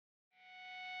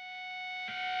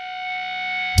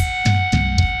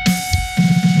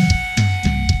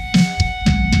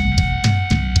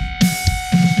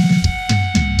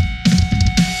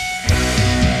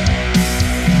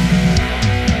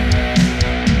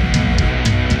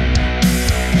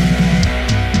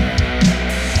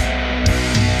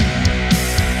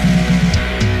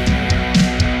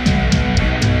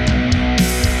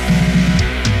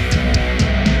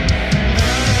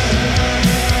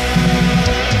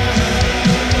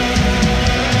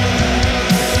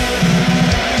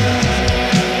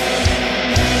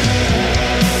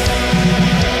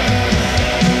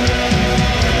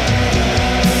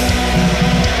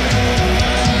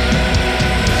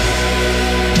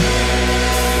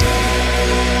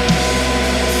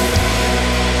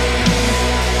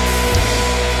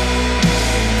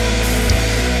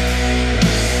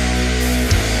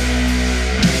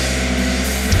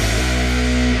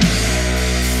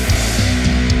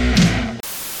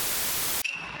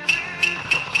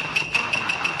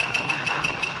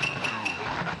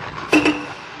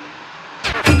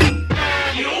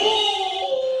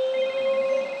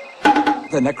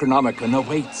Necronomicon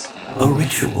awaits. A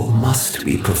ritual must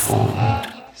be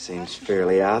performed. Seems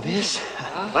fairly obvious.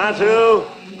 Batu!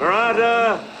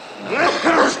 Murata!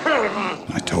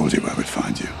 I told you I would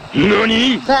find you.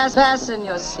 Nani? Fasten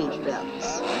your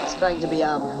seatbelts. It's going to be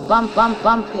a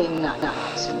bumpy night.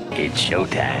 It's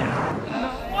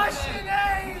showtime. What's your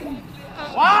name?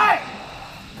 What?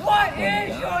 What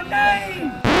is your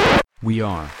name? We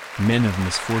are men of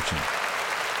misfortune.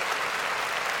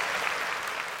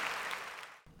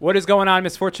 What is going on,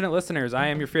 misfortunate listeners? I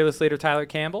am your fearless leader, Tyler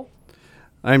Campbell.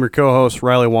 I am your co-host,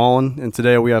 Riley Wallen, and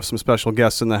today we have some special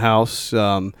guests in the house,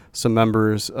 some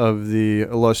members of the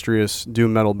illustrious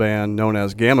doom metal band known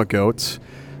as Gamma Goats.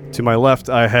 To my left,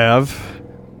 I have...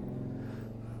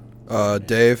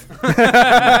 Dave.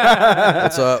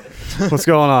 What's up? What's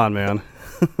going on, man?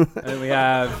 And we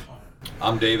have...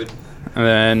 I'm David. And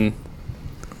then...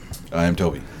 I am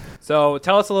Toby. So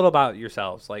tell us a little about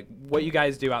yourselves, like what you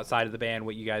guys do outside of the band,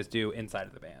 what you guys do inside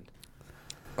of the band.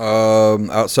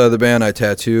 Outside the band, I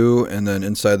tattoo, and then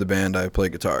inside the band, I play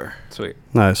guitar. Sweet.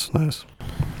 Nice.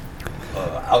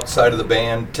 Outside of the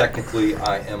band, technically,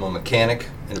 I am a mechanic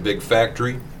in a big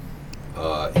factory.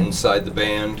 Inside the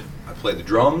band, I play the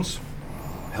drums,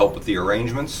 help with the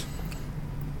arrangements.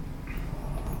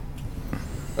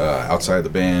 Outside the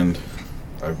band,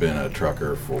 I've been a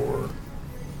trucker for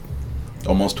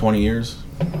almost 20 years.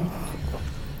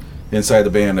 Inside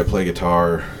the band, I play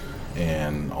guitar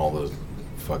and all the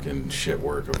fucking shit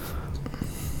work of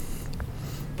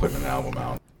putting an album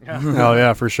out. Oh,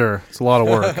 yeah, for sure. It's a lot of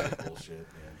work. Bullshit, yeah.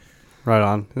 Right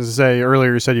on. As I say,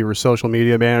 earlier you said you were social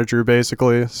media manager,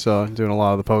 basically, so doing a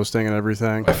lot of the posting and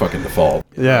everything. By fucking default.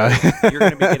 Yeah. You're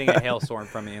going to be getting a hailstorm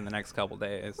from me in the next couple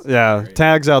days. Yeah,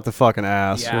 tags out the fucking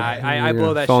ass. Yeah, I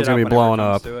blow that phone's shit up gonna be blowing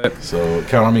up. So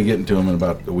count on me getting to them in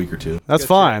about a week or two. That's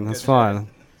fine. That's fine.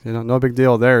 You know, no big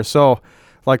deal there. So,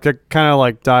 like, to kind of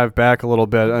like dive back a little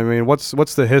bit. I mean, what's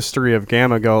the history of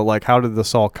Gamma Goat? Like, how did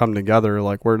this all come together?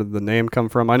 Like, where did the name come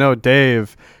from? I know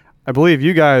Dave. I believe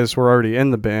you guys were already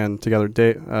in the band together.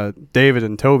 David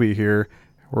and Toby here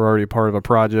were already part of a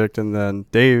project, and then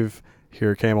Dave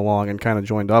here came along and kind of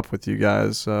joined up with you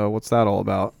guys. What's that all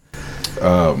about?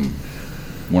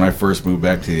 When I first moved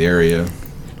back to the area,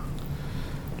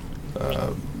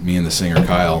 me and the singer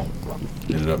Kyle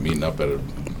ended up meeting up at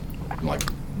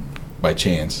by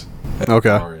chance at a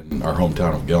bar in our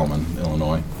hometown of Gilman,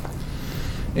 Illinois.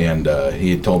 And he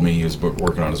had told me he was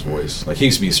working on his voice. Like, he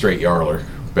used to be a straight yarler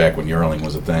back when yarling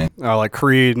was a thing. Oh, like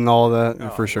Creed and all of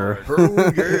that, for sure. He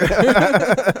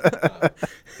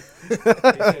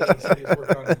said he was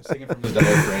working on singing from his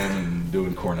diaphragm and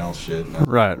doing Cornell shit.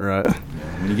 Right. Yeah,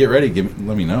 when you get ready,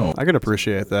 let me know. I can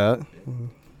appreciate that.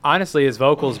 Honestly, his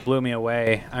vocals blew me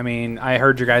away. I mean, I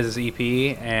heard your guys' EP,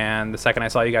 and the second I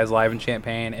saw you guys live in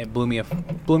Champaign, it blew me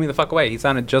the fuck away. He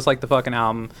sounded just like the fucking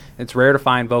album. It's rare to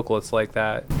find vocalists like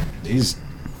that. He's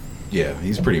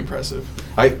pretty impressive.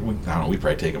 I don't know, we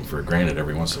probably take him for granted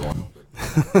every once in a while.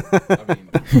 I mean,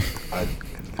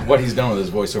 what he's done with his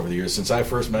voice over the years, since I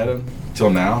first met him till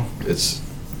now, it's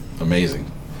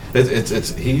amazing.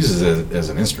 He uses it as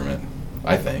an instrument,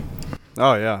 I think.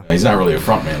 Oh, yeah. He's not really a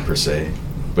frontman per se,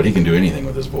 but he can do anything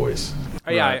with his voice.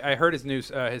 Oh, yeah, I heard his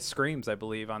his screams, I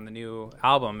believe, on the new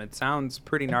album. It sounds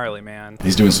pretty gnarly, man.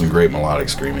 He's doing some great melodic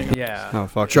screaming. Yeah. Oh,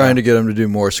 fuck. Trying to get him to do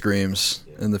more screams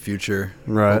in the future,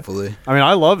 right? Hopefully. I mean,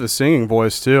 I love his singing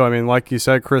voice too. I mean, like you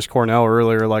said, Chris Cornell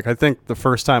earlier. Like, I think the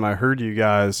first time I heard you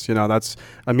guys, you know, that's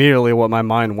immediately what my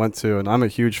mind went to. And I'm a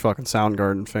huge fucking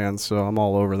Soundgarden fan, so I'm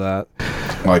all over that.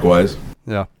 Likewise.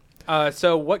 Yeah.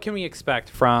 So what can we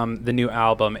expect from the new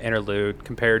album Interlude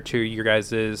compared to your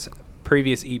guys'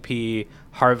 previous EP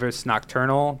Harvest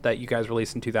Nocturnal that you guys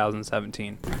released in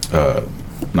 2017?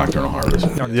 Nocturnal Harvest.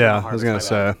 Yeah, I was gonna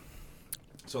say.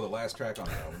 So the last track on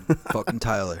the album. Fucking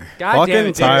Tyler. God damn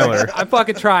it, Tyler. I'm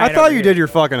fucking trying. I thought you did your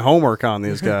fucking homework on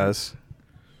these guys.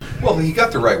 Well, he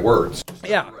got the right words.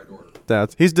 Yeah.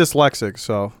 He's dyslexic,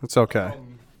 so it's okay.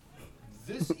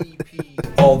 This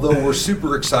EP, although we're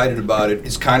super excited about it,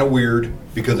 is kind of weird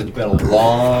because it's been a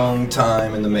long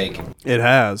time in the making. It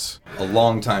has. A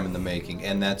long time in the making,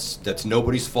 and that's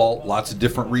nobody's fault. Lots of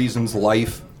different reasons,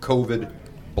 life, COVID,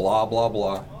 blah, blah,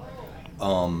 blah.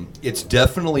 It's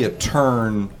definitely a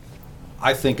turn,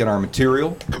 I think, in our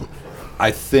material.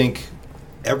 I think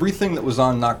everything that was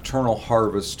on Nocturnal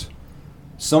Harvest,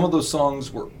 some of those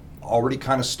songs were already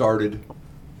kind of started.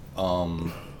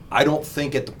 I don't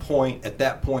think at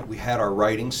that point we had our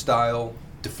writing style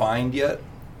defined yet.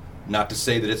 Not to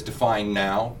say that it's defined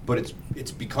now, but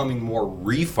it's becoming more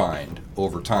refined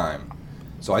over time.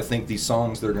 So I think these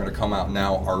songs that are going to come out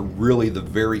now are really the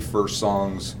very first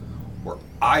songs where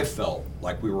I felt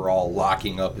like we were all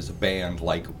locking up as a band,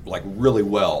 like really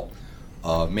well.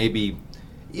 Maybe,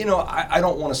 I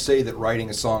don't want to say that writing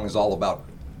a song is all about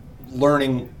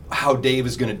learning how Dave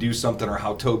is going to do something or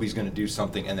how Toby's going to do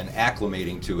something and then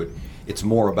acclimating to it. It's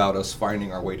more about us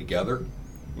finding our way together.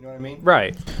 You know what I mean?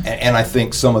 Right. And I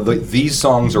think some of these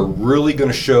songs are really going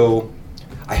to show,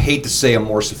 I hate to say a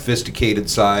more sophisticated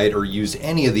side or use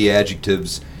any of the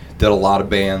adjectives that a lot of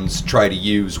bands try to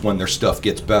use when their stuff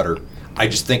gets better. I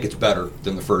just think it's better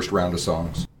than the first round of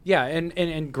songs. Yeah,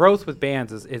 and growth with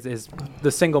bands is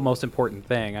the single most important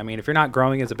thing. I mean, if you're not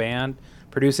growing as a band,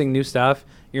 producing new stuff,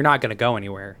 you're not going to go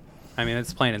anywhere. I mean,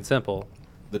 it's plain and simple.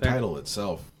 The title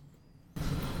itself,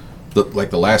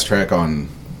 the last track on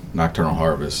Nocturnal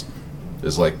Harvest,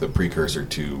 is like the precursor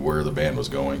to where the band was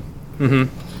going.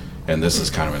 Mm-hmm. And this is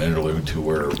kind of an interlude to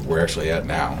where we're actually at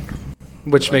now.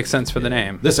 Which makes sense for the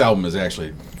name. This album is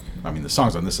actually, the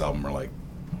songs on this album are like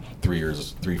 4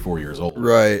 years old.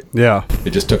 Right. Yeah. It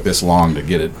just took this long to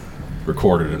get it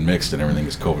recorded and mixed and everything,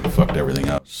 because COVID fucked everything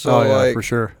up. So, yeah, for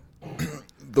sure.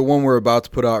 The one we're about to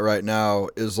put out right now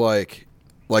is like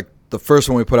the first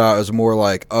one we put out is more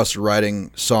like us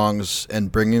writing songs and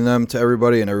bringing them to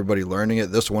everybody and everybody learning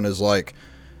it. This one is like,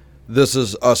 this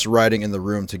is us writing in the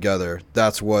room together.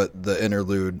 That's what the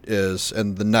interlude is.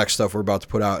 And the next stuff we're about to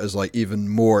put out is like even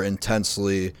more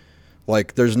intensely,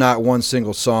 like there's not one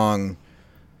single song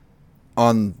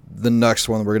on the next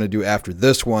one we're going to do after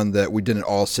this one that we didn't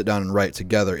all sit down and write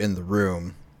together in the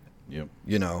room. Yep.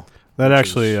 That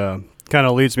actually kind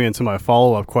of leads me into my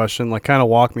follow-up question. Like, kind of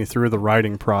walk me through the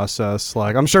writing process.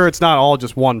 Like, I'm sure it's not all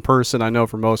just one person. I know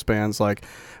for most bands, like,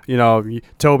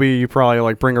 Toby, you probably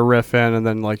like bring a riff in and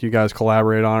then like you guys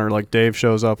collaborate on it, or like Dave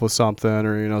shows up with something,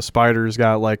 or Spider's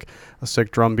got like a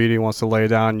sick drum beat he wants to lay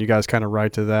down and you guys kind of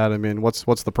write to that. I mean,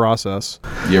 what's the process?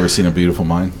 You ever seen A Beautiful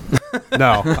Mind?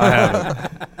 No, I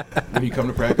haven't. When you come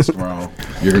to practice tomorrow,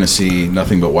 you're going to see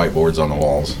nothing but whiteboards on the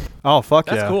walls. Oh, fuck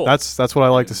That's yeah. cool. That's what I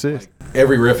like to see.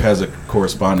 Every riff has a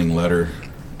corresponding letter,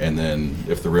 and then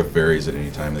if the riff varies at any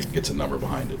time, it gets a number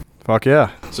behind it. Fuck yeah.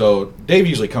 So Dave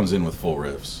usually comes in with full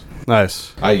riffs.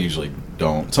 Nice. I usually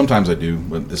don't. Sometimes I do,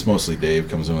 but it's mostly Dave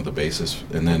comes in with the basis,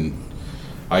 and then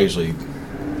I usually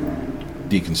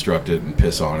deconstruct it and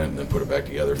piss on it and then put it back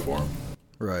together for him.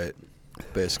 Right.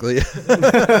 Basically.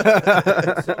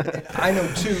 I know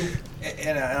too,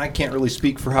 and I can't really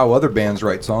speak for how other bands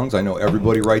write songs. I know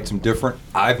everybody writes them different.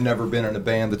 I've never been in a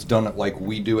band that's done it like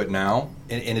we do it now,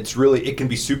 and it's really, it can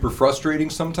be super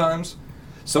frustrating sometimes.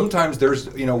 Sometimes there's,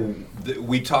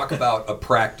 we talk about a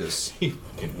practice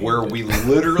where we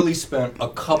literally spent a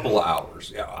couple of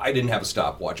hours. I didn't have a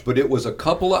stopwatch, but it was a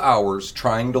couple of hours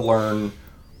trying to learn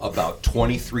about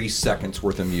 23 seconds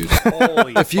worth of music.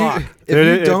 Holy If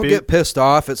you don't get pissed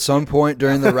off at some point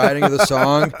during the writing of the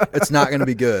song, it's not going to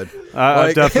be good.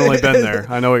 I've definitely been there.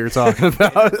 I know what you're talking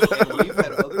about. We've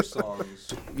had other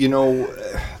songs.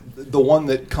 The one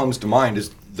that comes to mind is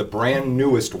the brand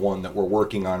newest one that we're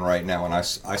working on right now, and I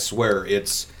swear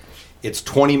it's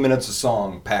 20 minutes a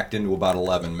song packed into about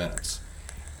 11 minutes.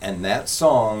 And that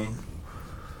song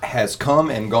has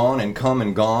come and gone and come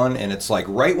and gone, and it's like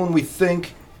right when we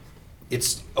think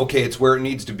it's okay, it's where it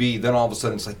needs to be, then all of a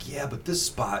sudden it's like, yeah, but this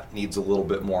spot needs a little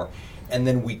bit more. And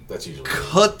then we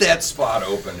cut that spot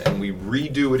open and we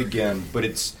redo it again.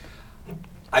 But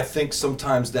I think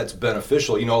sometimes that's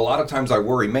beneficial. A lot of times I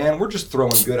worry, man, we're just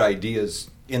throwing good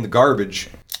ideas in the garbage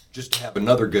just to have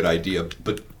another good idea.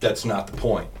 But that's not the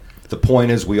point. The point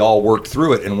is we all work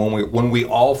through it, and when we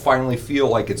all finally feel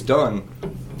like it's done,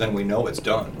 then we know it's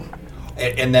done.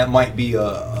 And that might be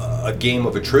a game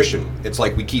of attrition. It's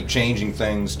like we keep changing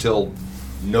things till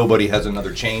nobody has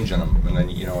another change in them, and then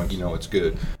it's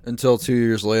good. Until 2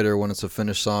 years later, when it's a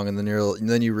finished song, and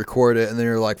then you record it, and then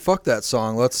you're like, "Fuck that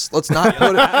song. Let's not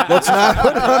put it. Let's not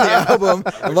put it on the album,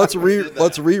 and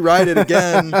let's rewrite it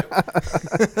again."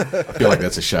 I feel like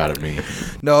that's a shot at me.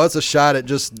 No, it's a shot at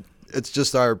it's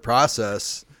just our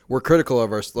process. We're critical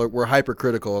of we're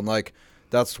hypercritical, and like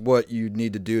that's what you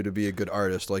need to do to be a good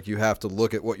artist. Like you have to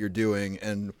look at what you're doing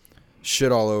and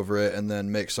shit all over it, and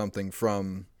then make something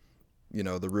from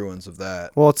the ruins of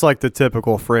that. Well, it's like the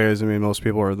typical phrase. I mean, most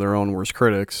people are their own worst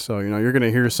critics. So, you're going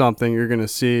to hear something, you're going to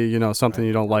see, something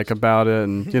you don't like about it.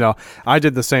 And, I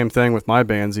did the same thing with my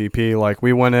band's EP. Like,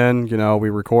 we went in, we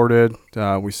recorded,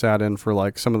 we sat in for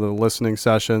like some of the listening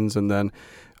sessions, and then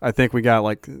I think we got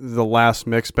like the last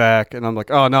mix back, and I'm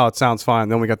like, oh no, it sounds fine.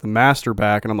 Then we got the master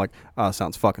back, and I'm like, oh, it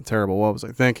sounds fucking terrible. What was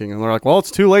I thinking? And they're like, well, it's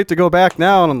too late to go back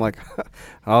now. And I'm like,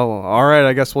 oh, all right,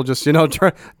 I guess we'll just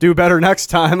try do better next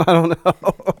time. I don't know.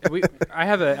 I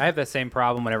have the same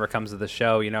problem whenever it comes to the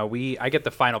show. I get the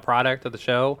final product of the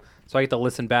show, so I get to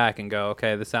listen back and go,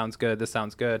 okay, this sounds good. This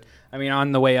sounds good. I mean,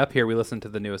 on the way up here, we listened to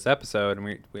the newest episode,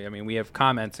 and we have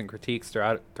comments and critiques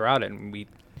throughout it, and we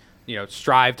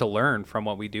strive to learn from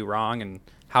what we do wrong and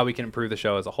how we can improve the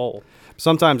show as a whole.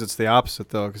 Sometimes it's the opposite,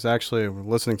 though, because actually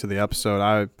listening to the episode,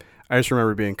 I just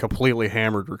remember being completely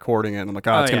hammered recording it, and I'm like,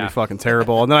 it's going to be fucking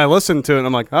terrible. And then I listened to it, and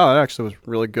I'm like, oh, it actually was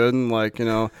really good, and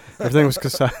everything was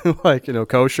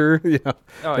kosher.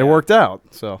 It worked out.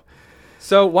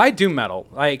 So why doom metal?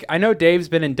 Like, I know Dave's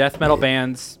been in death metal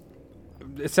bands.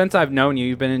 Since I've known you,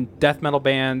 you've been in death metal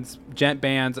bands, gent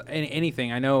bands,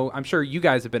 anything. I'm sure you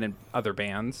guys have been in other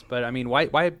bands, but I mean,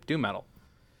 why doom metal?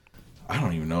 I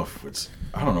don't even know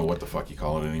I don't know what the fuck you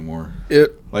call it anymore.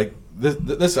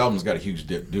 This album's got a huge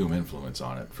doom influence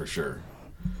on it for sure,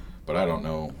 but I don't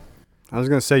know. I was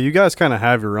gonna say, you guys kind of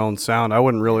have your own sound. I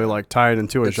wouldn't really tie it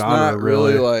into a genre. Not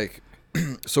really like.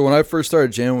 So when I first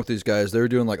started jamming with these guys, they were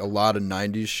doing like a lot of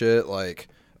 '90s shit, like.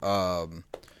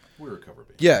 We were a cover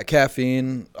band. Yeah,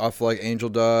 Caffeine off like Angel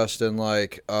Dust and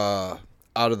like Out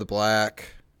of the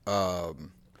Black,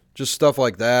 just stuff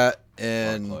like that.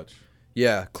 And Clutch.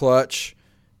 Yeah, Clutch.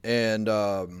 And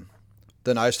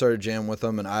then I started jamming with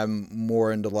them, and I'm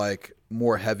more into like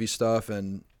more heavy stuff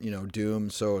and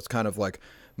doom. So it's kind of like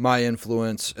my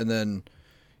influence. And then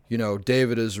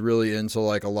David is really into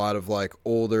like a lot of like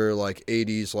older like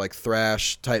 80s like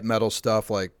thrash type metal stuff,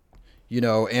 like.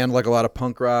 And like a lot of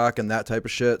punk rock and that type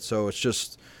of shit. So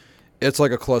it's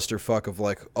like a clusterfuck of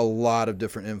like a lot of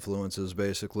different influences,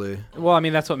 basically. Well, I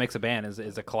mean, that's what makes a band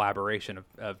is a collaboration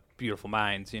of beautiful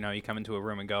minds. You come into a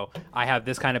room and go, I have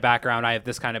this kind of background, I have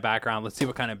this kind of background. Let's see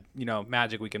what kind of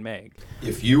magic we can make.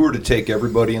 If you were to take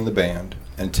everybody in the band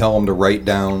and tell them to write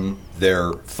down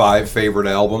their 5 favorite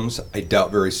albums, I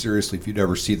doubt very seriously if you'd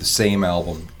ever see the same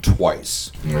album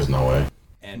twice. There's no way.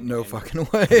 No fucking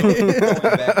way. Going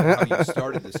back to how you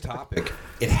started this topic,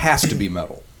 it has to be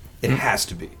metal. It has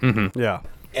to be. Mm-hmm. Yeah.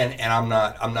 And I'm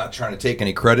not trying to take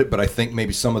any credit, but I think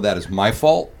maybe some of that is my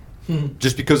fault,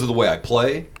 just because of the way I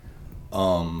play.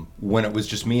 When it was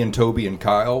just me and Toby and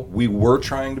Kyle, we were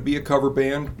trying to be a cover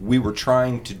band. We were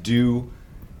trying to do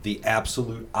the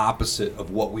absolute opposite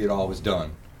of what we had always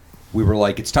done. We were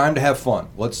like, it's time to have fun.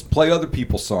 Let's play other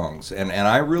people's songs. And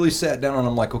I really sat down and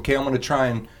I'm like, okay, I'm going to try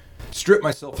and strip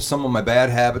myself of some of my bad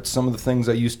habits, some of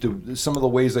the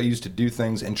ways I used to do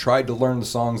things, and tried to learn the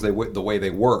songs the way they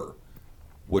were,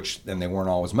 then they weren't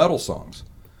always metal songs.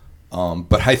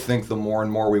 But I think the more and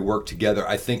more we worked together,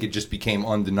 I think it just became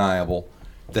undeniable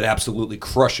that absolutely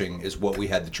crushing is what we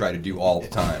had to try to do all the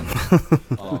time.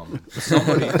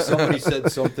 Somebody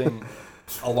said something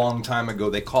a long time ago.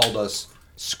 They called us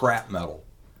scrap metal.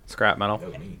 Scrap metal.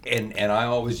 And I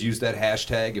always use that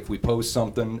hashtag if we post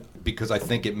something because I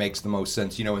think it makes the most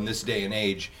sense. In this day and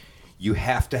age, you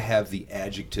have to have the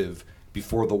adjective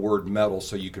before the word metal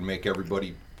so you can make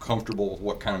everybody comfortable with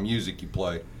what kind of music you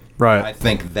play. Right. And I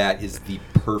think that is the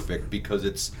perfect because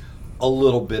it's a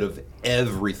little bit of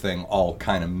everything all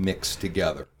kind of mixed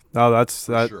together. No, that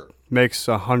sure. Makes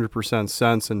 100%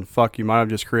 sense. And fuck, you might have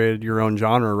just created your own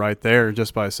genre right there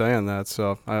just by saying that.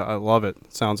 So I love it.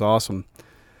 It sounds awesome.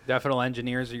 Definitely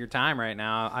engineers of your time right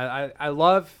now. I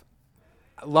love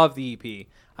the EP.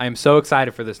 I am so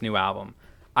excited for this new album.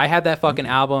 I had that fucking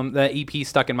album, the EP,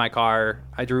 stuck in my car.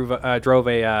 I drove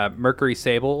a Mercury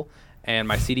Sable, and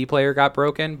my CD player got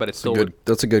broken, but it's still good.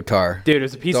 That's a good car, dude. It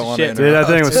was a piece of shit. Dude, that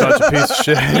thing was such a piece of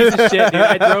shit. Piece of shit, dude.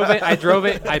 I drove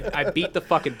it. I beat the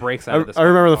fucking brakes out of this. I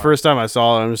remember the first time I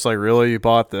saw it. I'm just like, really, you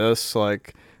bought this?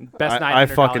 Like, I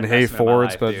fucking hate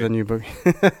Fords, but then you.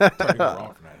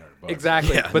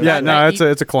 Exactly. Yeah, but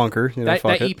it's a clunker.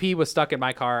 That EP was stuck in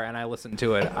my car, and I listened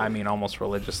to it. I mean, almost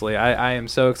religiously. I am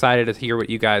so excited to hear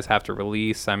what you guys have to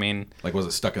release. I mean, like, was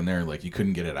it stuck in there? Like, you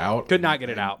couldn't get it out? Could not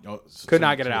get it out. Could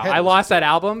not get it out. I lost that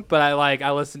album, but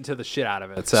I listened to the shit out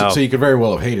of it. So you could very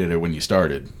well have hated it when you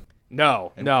started.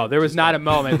 No, there was not a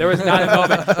moment. There was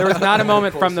not a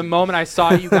moment from the moment I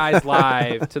saw you guys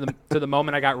live to the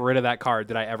moment I got rid of that card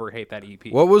did I ever hate that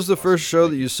EP. What was the first show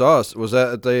that you saw? Was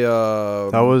that at the?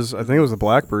 I think it was the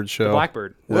Blackbird show. The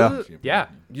Blackbird. Yeah.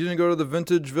 You didn't go to the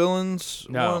Vintage Villains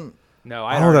one? No,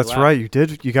 that's right.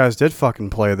 You guys did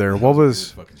fucking play there. What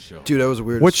was? Dude, that was a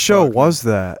weird. Which show was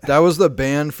that? That was the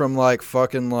band from like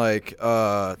fucking like.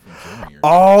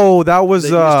 Oh, that was the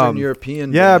Eastern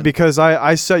European. Yeah, band. because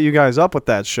I set you guys up with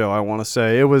that show. I want to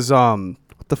say it was what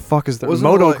the fuck is that? Wasn't it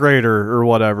Moto like- Grader or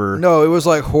whatever. No, it was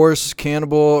like Horse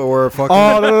Cannibal or fucking.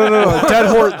 Oh no.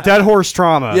 Dead horse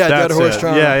trauma. Yeah, That's Dead Horse it.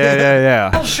 Trauma.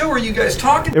 Yeah. What show are you guys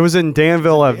talking? It was in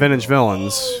Danville at Vintage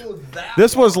Villains.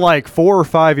 This was like 4 or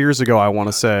 5 years ago, I want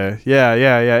to say. Yeah.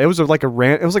 It was like a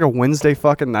Wednesday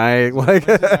fucking night. Like,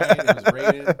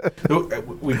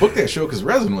 We booked that show because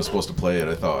Resin was supposed to play it.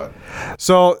 I thought.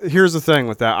 so here's the thing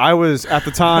with that. I was at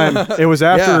the time. It was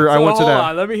after I went to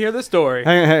that. Let me hear the story.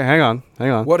 Hang on.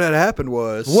 What had happened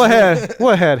was. What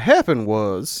had happened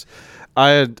was, I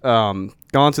had gone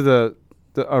to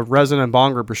a Resin and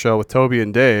Bong Ripper show with Toby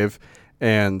and Dave,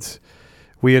 and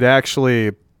we had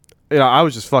actually. I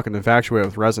was just fucking infatuated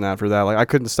with Resin after that. Like, I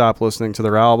couldn't stop listening to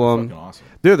their album. Fucking awesome.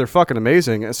 Dude, they're fucking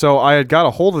amazing. So I had got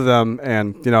a hold of them,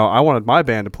 and I wanted my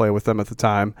band to play with them at the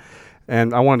time,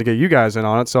 and I wanted to get you guys in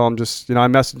on it. So I'm just, I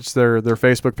messaged their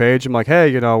Facebook page. I'm like,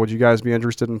 hey, would you guys be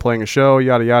interested in playing a show?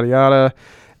 Yada yada yada.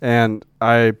 And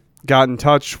I got in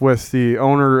touch with the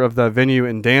owner of the venue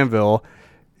in Danville.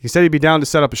 He said he'd be down to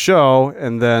set up a show,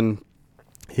 and then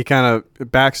he kind of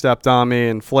backstepped on me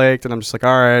and flaked. And I'm just like,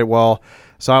 all right, well.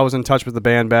 So I was in touch with the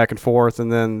band back and forth,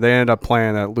 and then they ended up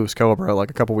playing at Loose Cobra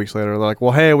like a couple weeks later. They're like,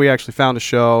 well, hey, we actually found a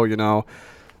show,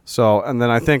 So, and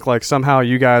then I think like somehow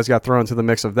you guys got thrown into the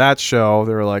mix of that show.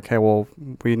 They were like, hey, well,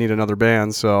 we need another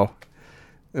band. So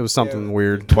it was something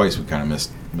weird. Twice we kind of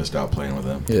missed out playing with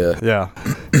them. Yeah.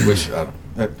 Which have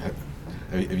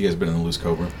you guys been in the Loose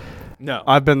Cobra? No.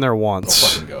 I've been there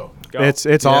once. Fucking go.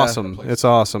 It's awesome. It's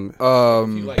awesome. If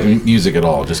you like music at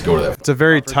all, just go to that. It's a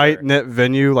very tight-knit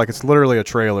venue. Like, it's literally a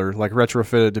trailer, like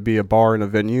retrofitted to be a bar in a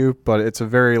venue, but it's a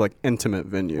very like intimate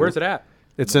venue. Where's it at?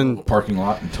 It's in parking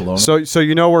lot in Kelowna. So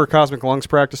you know where Cosmic Lungs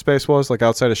practice space was, like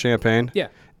outside of Champaign? Yeah.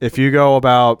 If you go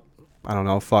about,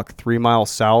 3 miles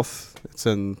south, it's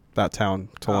in that town,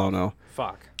 Kelowna.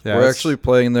 Fuck. Yeah, We're actually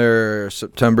playing there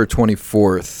September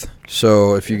 24th.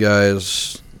 So if you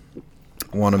guys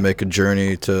want to make a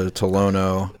journey to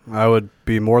Lono, I would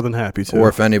be more than happy to. or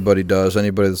if anybody does,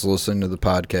 anybody that's listening to the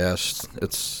podcast,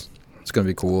 it's going to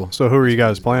be cool. So who are you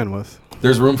guys playing with?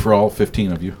 There's room for all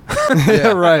 15 of you.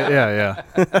 Yeah, right. Yeah.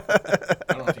 I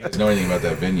don't know if you guys know anything about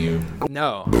that venue.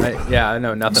 No. I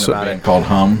know nothing about it. Called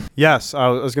Hum. Yes, I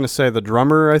was going to say the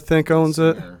drummer, I think, owns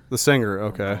it. The singer,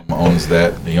 okay. Owns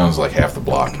that. He owns like half the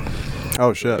block.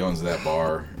 Oh, shit. He owns that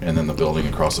bar and then the building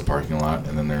across the parking lot.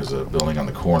 And then there's a building on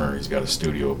the corner he's got a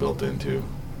studio built into,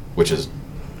 which is,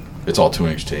 it's all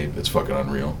 2-inch tape. It's fucking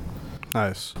unreal.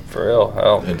 Nice. For real?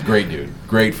 Hell. And great dude.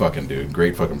 Great fucking dude.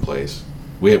 Great fucking place.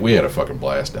 We had a fucking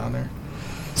blast down there.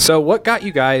 So what got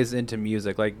you guys into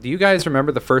music? Like, do you guys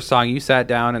remember the first song you sat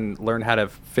down and learned how to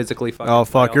physically fucking Oh,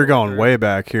 fuck, play you're all the going way way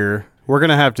back here. We're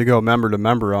going to have to go member to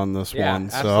member on this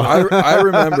one. absolutely. So I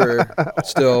remember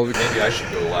still. Maybe I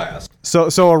should go last.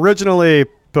 So originally,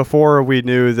 before we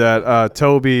knew that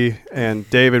Toby and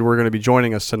David were going to be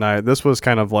joining us tonight, this was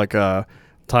kind of like a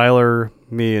Tyler,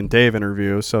 me, and Dave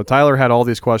interview. So Tyler had all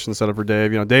these questions set up for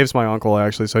Dave. Dave's my uncle,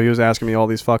 actually, so he was asking me all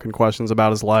these fucking questions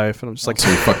about his life, and I'm just like, So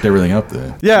you fucked everything up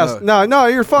there. yes, no,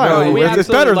 you're fine. No, we It's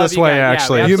better absolutely this love way, you guys. Yeah,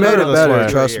 actually. we You made absolutely it love better, this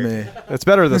way. trust Here. me. It's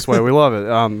better this way. We love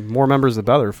it. More members, the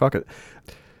better. Fuck it.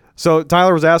 So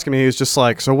Tyler was asking me, he was just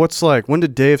like, so what's like, when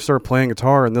did Dave start playing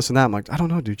guitar and this and that? I'm like, I don't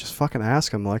know, dude. Just fucking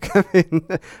ask him. Like, I mean,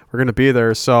 we're going to be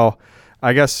there. So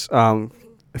I guess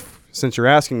since you're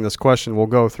asking this question, we'll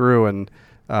go through and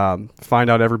find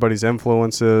out everybody's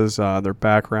influences, their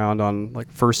background on like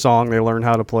first song they learned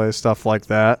how to play, stuff like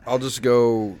that. I'll just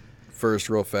go first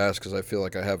real fast because I feel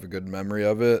like I have a good memory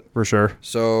of it. For sure.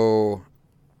 So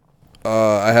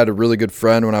I had a really good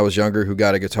friend when I was younger who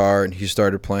got a guitar, and he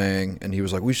started playing, and he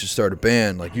was like, we should start a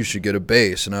band. Like, you should get a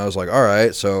bass. And I was like, all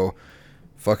right. So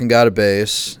fucking got a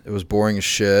bass. It was boring as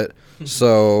shit.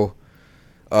 So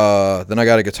then I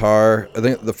got a guitar. I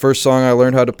think the first song I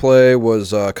learned how to play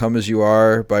was Come As You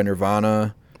Are by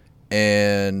Nirvana.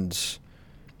 And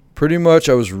pretty much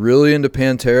I was really into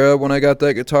Pantera when I got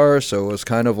that guitar. So it was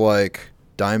kind of like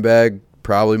Dimebag,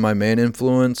 probably my main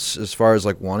influence as far as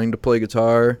like wanting to play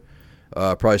guitar.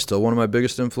 Probably still one of my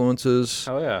biggest influences.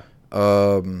 Oh yeah.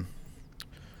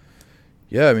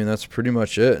 Yeah, I mean that's pretty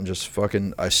much it. And just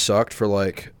fucking, I sucked for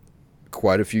like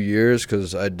quite a few years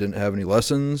because I didn't have any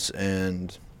lessons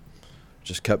and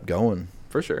just kept going.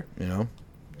 For sure.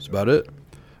 That's about it.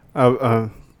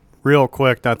 Real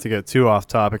quick, not to get too off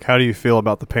topic, how do you feel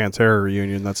about the Pantera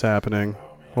reunion that's happening?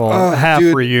 Well, half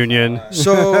dude. reunion.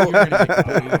 So,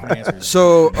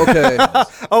 okay.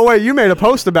 Oh, wait, you made a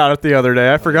post about it the other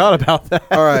day. I forgot about that.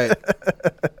 All right.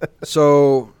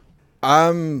 So,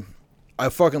 I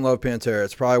fucking love Pantera.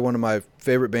 It's probably one of my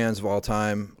favorite bands of all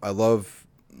time. I love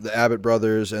the Abbott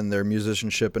brothers and their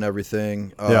musicianship and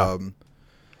everything. Yeah.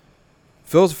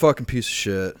 Phil's a fucking piece of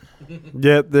shit.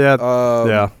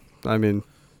 Yeah. I mean,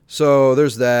 so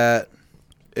there's that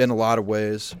in a lot of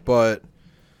ways, but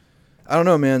I don't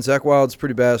know, man. Zach Wild's a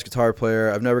pretty badass guitar player.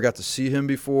 I've never got to see him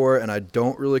before, and I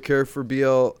don't really care for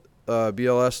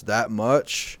BLS that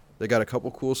much. They got a couple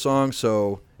cool songs,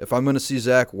 so if I'm going to see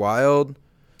Zach Wild,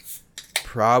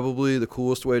 probably the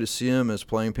coolest way to see him is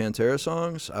playing Pantera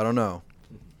songs. I don't know.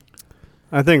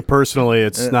 I think personally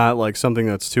it's not like something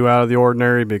that's too out of the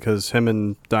ordinary because him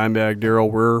and Dimebag Darrell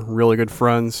were really good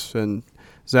friends, and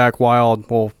Zach Wild,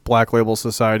 Black Label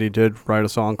Society did write a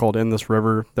song called In This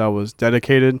River that was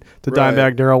dedicated to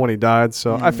Dimebag Darrell when he died,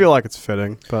 so I feel like it's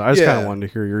fitting, but I just kind of wanted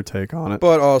to hear your take on it.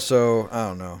 But also, I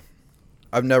don't know.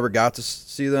 I've never got to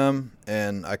see them,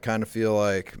 and I kind of feel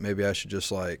like maybe I should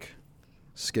just like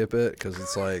skip it because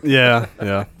it's like yeah,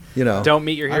 you know, don't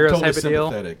meet your heroes I'm totally type of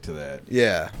deal. sympathetic to that.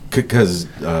 Yeah, because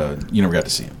you never got to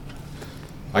see him.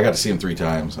 I got to see him 3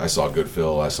 times. I saw good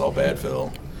Phil. I saw bad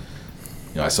Phil.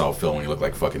 You know, I saw Phil when he looked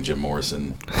like fucking Jim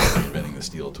Morrison, inventing the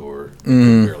Steel Tour. He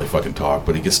could barely fucking talk,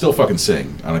 but he could still fucking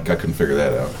sing. I couldn't figure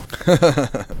that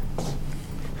out.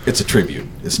 It's a tribute.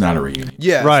 It's not a reunion.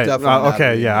 Yeah, right.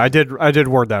 Okay, yeah, I did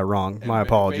word that wrong. My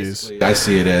apologies. I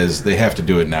see it as they have to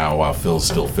do it now while Phil's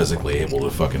still physically able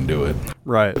to fucking do it.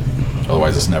 Right.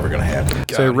 Otherwise, it's never going to happen.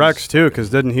 Say Rex too,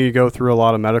 because didn't he go through a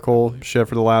lot of medical shit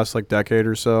for the last like decade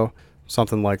or so,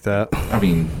 something like that? I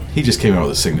mean, he just came out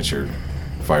with a signature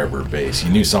Firebird bass.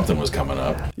 You knew something was coming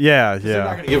up. Yeah. They're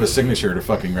not going to give a signature to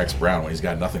fucking Rex Brown when he's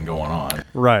got nothing going on.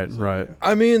 Right.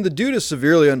 I mean, the dude is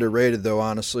severely underrated, though,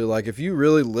 honestly. Like, if you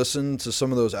really listen to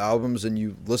some of those albums and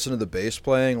you listen to the bass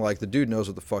playing, like, the dude knows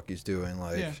what the fuck he's doing.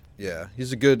 Like, yeah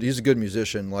he's a good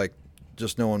musician. Like,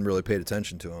 just no one really paid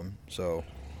attention to him. So,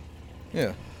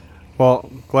 yeah. Well,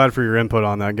 glad for your input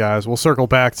on that, guys. We'll circle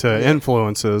back to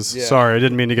influences. Yeah. Sorry, I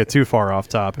didn't mean to get too far off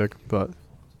topic, but...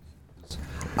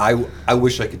 I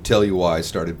wish I could tell you why I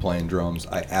started playing drums.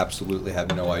 I absolutely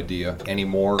have no idea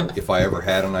anymore, if I ever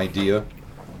had an idea.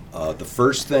 The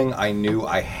first thing I knew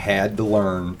I had to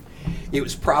learn, it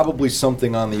was probably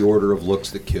something on the order of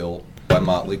Looks That Kill by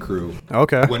Motley Crue.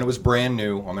 Okay. When it was brand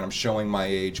new. I mean, I'm showing my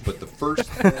age, but the first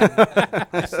thing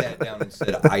I sat down and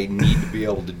said, I need to be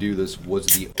able to do this, was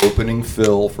the opening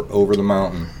fill for Over the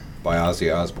Mountain by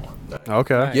Ozzy Osbourne.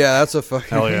 Okay. Yeah, that's a fucking...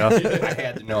 Hell yeah. I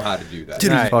had to know how to do that.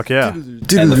 Nice. Fuck yeah. And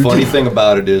the funny thing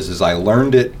about it is I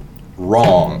learned it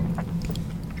wrong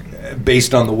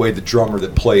based on the way the drummer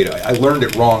that played. I learned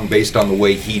it wrong based on the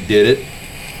way he did it,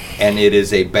 and it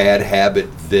is a bad habit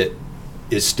that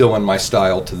is still in my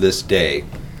style to this day,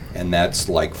 and that's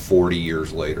like 41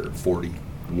 years later.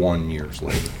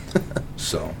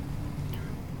 So,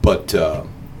 but...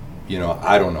 you know,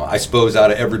 I don't know. I suppose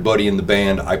out of everybody in the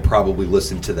band, I probably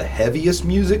listen to the heaviest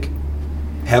music,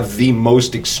 have the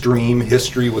most extreme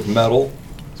history with metal.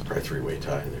 It's probably a 3-way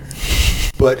tie there.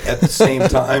 But at the same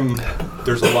time,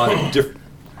 there's a lot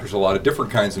of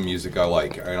different kinds of music I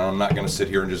like. And I'm not going to sit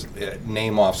here and just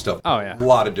name off stuff. Oh, yeah. A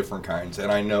lot of different kinds. And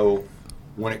I know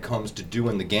when it comes to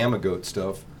doing the Gamma Goat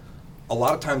stuff, a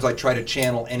lot of times I try to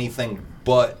channel anything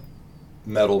but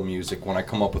metal music when I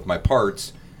come up with my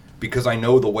parts, because I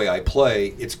know the way I play,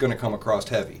 it's going to come across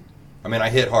heavy. I mean,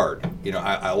 I hit hard. You know,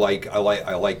 I like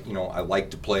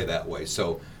to play that way.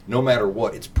 So no matter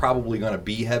what, it's probably going to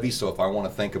be heavy. So if I want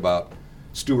to think about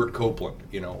Stuart Copeland,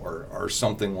 you know, or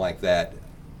something like that,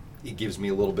 it gives me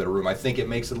a little bit of room. I think it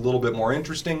makes it a little bit more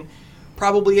interesting.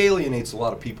 Probably alienates a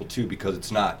lot of people too, because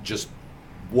it's not just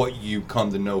what you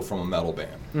come to know from a metal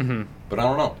band. Mm-hmm. But I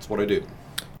don't know. It's what I do.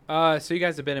 So you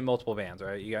guys have been in multiple bands,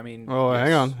 right? I mean. Oh,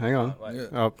 hang on.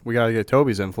 Oh, we gotta get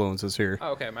Toby's influences here. Oh,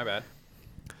 okay, my bad.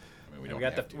 I mean,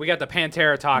 We got the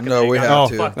Pantera talking. No, we have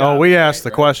to. Oh, we asked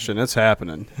the question. It's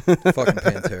happening. Fucking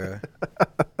Pantera.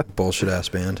 Bullshit ass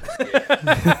band.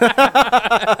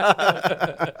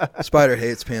 Spider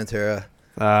hates Pantera.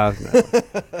 No.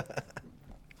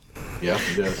 Yeah,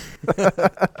 he does.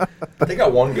 They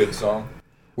got one good song.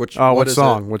 Which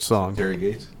song? Which song? Terry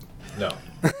Gates? No.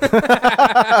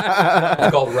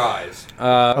 It's called Rise.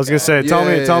 I was gonna say, tell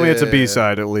me it's a Yeah.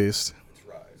 B-side at least. It's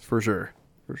Rise. For sure.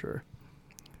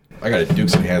 I got a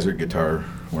Dukes and Hazzard guitar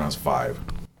when I was 5.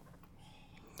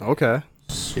 Okay.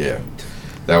 Yeah.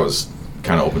 That was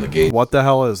kind of opened the gate. What the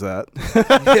hell is that?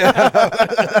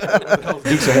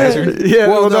 Dukes of Hazzard? Yeah,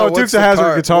 well, no, what's Dukes the of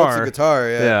Hazzard guitar. What's the guitar?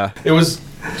 Yeah. It was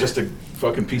just a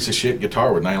fucking piece of shit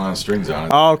guitar with nylon strings on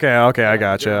it. Oh, okay, I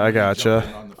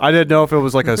gotcha. I didn't know if it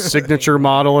was like a signature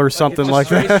model or something like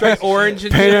that. Straight orange.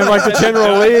 And Painted like the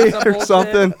General Lee or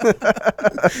something.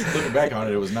 Looking back on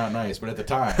it, it was not nice, but at the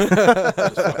time, it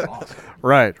was fucking awesome.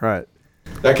 Right. That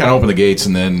kind of opened the gates,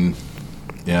 and then,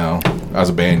 you know, I was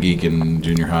a band geek in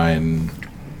junior high, and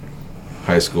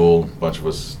high school. A bunch of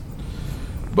us,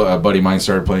 a buddy of mine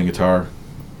started playing guitar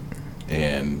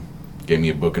and gave me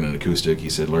a book and an acoustic. He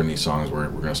said, learn these songs, we're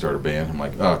going to start a band. I'm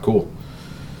like, oh, cool.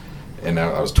 And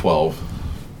I was 12,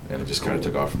 and it just kind of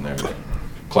took off from there.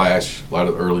 Clash, a lot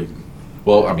of early,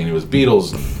 well, I mean, it was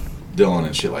Beatles and Dylan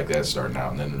and shit like that starting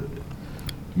out, and then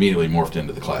immediately morphed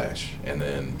into the Clash. And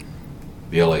then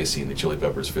the LA scene, the Chili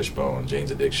Peppers, Fishbone,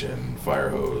 Jane's Addiction,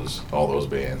 Firehose, all those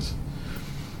bands,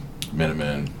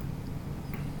 Minutemen.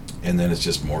 And then it's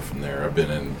just more from there. I've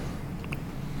been in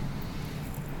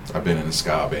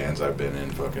ska bands. I've been in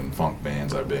fucking funk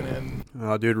bands. I've been in.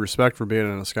 Oh, dude, respect for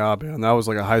being in a ska band. That was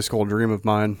like a high school dream of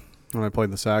mine when I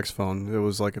played the saxophone. It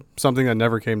was like something that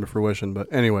never came to fruition. But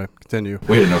anyway, continue.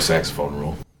 We had no saxophone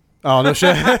rule. Oh, no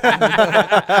shit. Get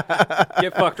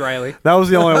fucked, Riley. That was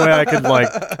the only way I could like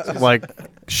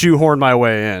shoehorn my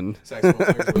way in. Saxophone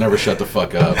players would never shut the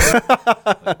fuck up.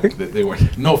 They were.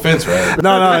 No offense, Riley.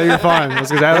 No, you're fine.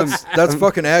 That's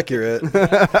fucking accurate.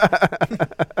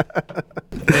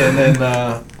 And then,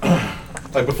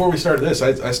 like before we started this,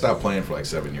 I stopped playing for like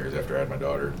 7 years after I had my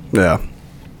daughter. Yeah.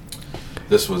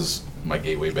 This was my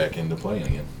gateway back into playing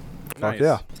again. Fuck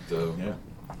yeah. So yeah.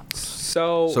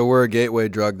 So we're a gateway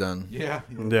drug then. Yeah.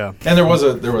 Yeah. And there was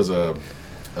a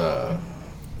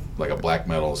like a black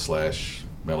metal /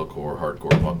 metalcore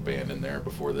hardcore punk band in there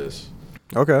before this.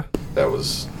 Okay. That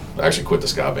was I actually quit the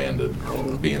ska band to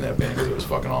be in that band because it was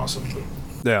fucking awesome. But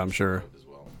yeah, I'm sure.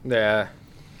 Yeah.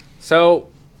 So,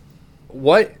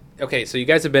 what? Okay, so you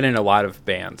guys have been in a lot of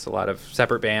bands, a lot of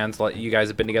separate bands. You guys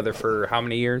have been together for how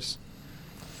many years?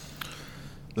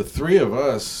 The three of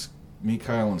us, me,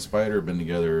 Kyle, and Spider, have been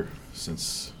together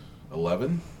since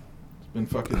 11. It's been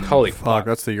fucking. Holy fuck!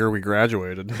 That's the year we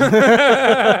graduated.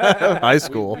 High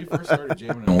school. We first started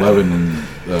jamming in 11,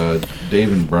 and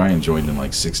Dave and Brian joined in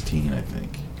like 16, I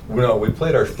think. No, we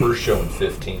played our first show in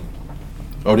 15.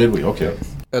 Oh, did we? Okay.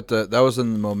 That was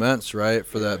in the Moments, right,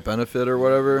 for that benefit or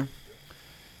whatever.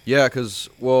 Yeah, because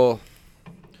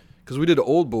we did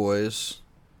Old Boys,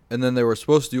 and then they were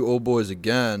supposed to do Old Boys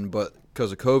again, but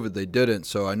because of COVID they didn't.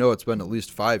 So I know it's been at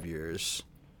least 5 years.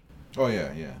 Oh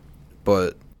yeah.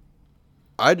 But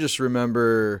I just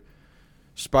remember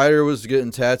Spider was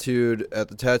getting tattooed at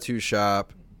the tattoo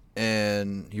shop,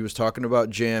 and he was talking about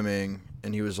jamming,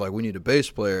 and he was like, "We need a bass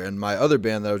player." And my other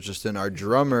band that I was just in, our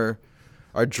drummer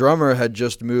had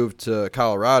just moved to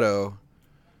Colorado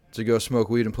to go smoke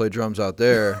weed and play drums out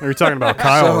there. You're talking about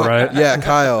Kyle, right? Yeah,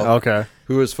 Kyle. Okay.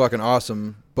 Who was fucking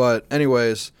awesome. But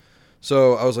anyways,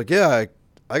 so I was like, yeah,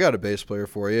 I got a bass player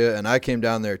for you. And I came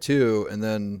down there too. And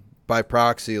then by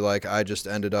proxy, like I just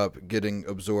ended up getting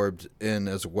absorbed in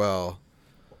as well.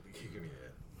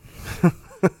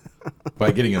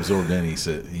 By getting absorbed in,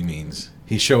 he means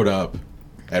he showed up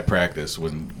at practice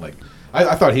when like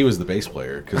I thought he was the bass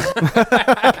player because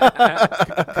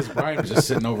Brian was just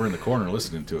sitting over in the corner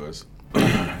listening to us,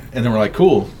 and then we're like,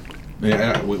 cool.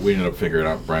 Yeah, we ended up figuring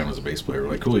out Brian was a bass player.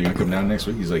 We're like, cool, you gonna come down next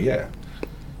week? He's like, yeah.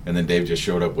 And then Dave just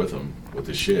showed up with him with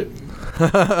his shit.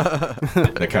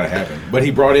 That kind of happened. But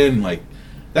he brought in like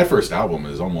that first album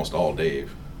is almost all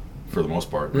Dave for the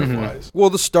most part, riff-wise. Well,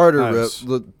 the starter riff,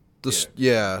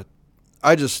 yeah.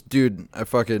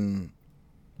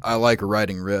 I like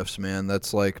writing riffs, man.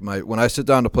 That's like when I sit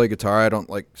down to play guitar, I don't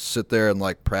like sit there and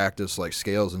like practice like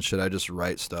scales and shit. I just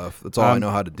write stuff. That's all I know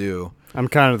how to do. I'm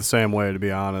kind of the same way, to be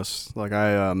honest. Like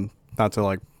I not to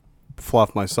like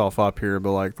fluff myself up here,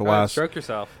 but like the last stroke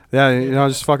yourself. Yeah,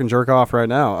 just fucking jerk off right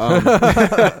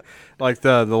now. Like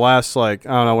the last like I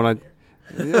don't know when I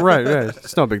right,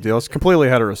 it's no big deal. It's completely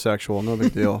heterosexual, no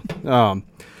big deal.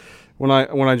 When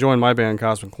I joined my band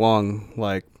Cosmic Lung,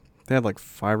 like they had like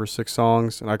 5 or 6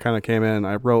 songs, and I kind of came in.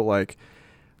 I wrote like,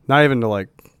 not even to like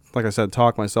I said,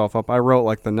 talk myself up. I wrote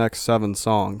like the next 7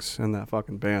 songs in that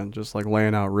fucking band, just like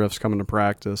laying out riffs, coming to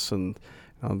practice, and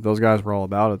those guys were all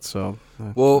about it. So,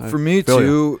 for me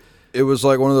too, it was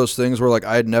like one of those things where like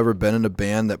I had never been in a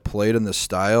band that played in this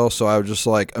style, so I was just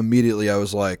like immediately I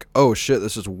was like, oh shit,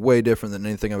 this is way different than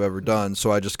anything I've ever done. So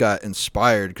I just got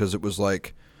inspired because it was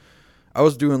like. I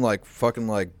was doing like fucking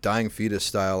like Dying Fetus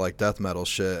style like death metal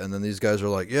shit, and then these guys are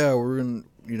like, yeah, we're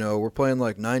playing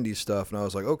like 90s stuff, and I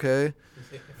was like, okay.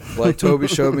 Like Toby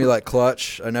showed me like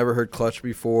Clutch. I never heard Clutch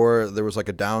before. There was like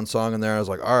a Down song in there. I was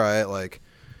like, all right, like,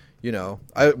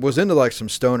 I was into like some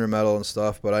stoner metal and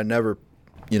stuff, but I never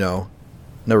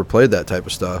played that type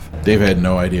of stuff. Dave had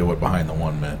no idea what Behind the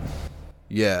One meant.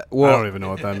 Yeah, well, I don't even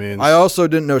know what that means. I also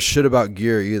didn't know shit about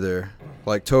gear either.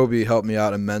 Like Toby helped me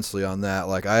out immensely on that.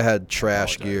 Like I had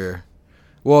trash gear.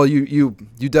 Well, you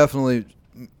definitely,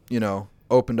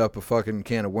 opened up a fucking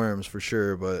can of worms for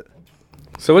sure. But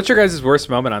So what's your guys' worst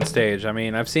moment on stage? I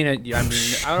mean, I've seen it. I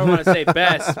mean, I don't want to say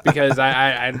best because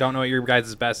I don't know what your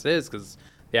guys' best is because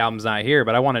the album's not here.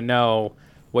 But I want to know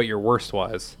what your worst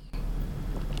was.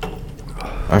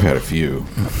 I've had a few.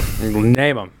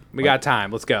 Name them. We got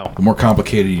time. Let's go. The more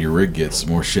complicated your rig gets, the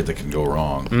more shit that can go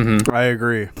wrong. Mm-hmm. I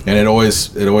agree. And it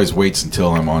always waits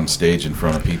until I'm on stage in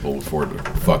front of people before it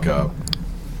fuck up.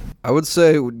 I would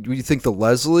say, do you think the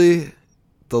Leslie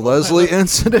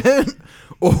incident,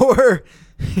 or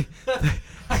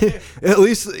at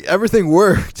least everything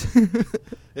worked?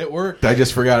 It worked. I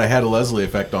just forgot I had a Leslie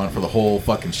effect on for the whole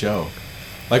fucking show.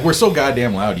 Like, we're so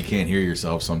goddamn loud you can't hear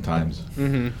yourself sometimes.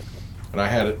 Mm-hmm. And I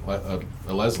had a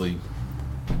Leslie,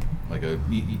 like a...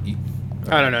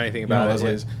 I don't know anything about it.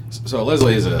 Leslie so a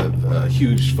Leslie is a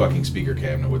huge fucking speaker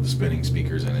cabinet with the spinning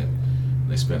speakers in it.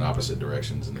 They spin opposite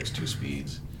directions, and there's 2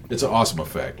 speeds. It's an awesome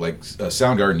effect. Like,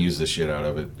 Soundgarden used this shit out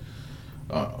of it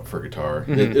for guitar.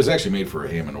 Mm-hmm. It was actually made for a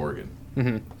Hammond organ.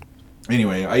 Mm-hmm.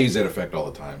 Anyway, I use that effect all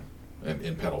the time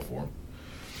in pedal form.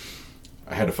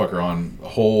 I had to fuck her on a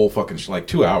whole fucking like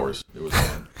 2 hours. It was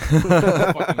on.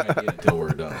 Fucking idea until we're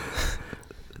done.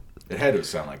 It had to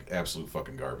sound like absolute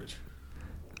fucking garbage.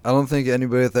 I don't think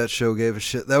anybody at that show gave a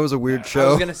shit. That was a weird show. I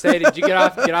was gonna say, did you get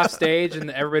off stage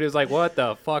and everybody was like, "What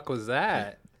the fuck was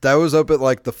that?" That was up at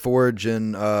like the Forge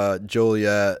in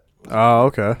Joliet. Oh,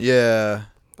 okay. Yeah.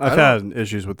 I've had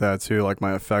issues with that too. Like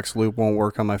my effects loop won't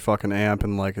work on my fucking amp,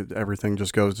 and like everything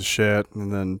just goes to shit.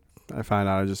 And then I find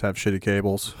out I just have shitty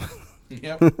cables.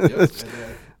 Yep.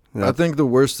 I think the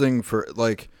worst thing for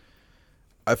like,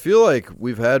 I feel like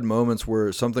we've had moments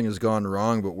where something has gone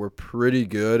wrong, but we're pretty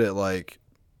good at like,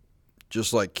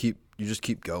 just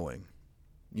keep going.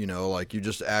 You know, like you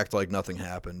just act like nothing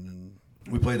happened. And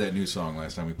we played that new song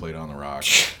last time we played On the Rock.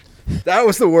 That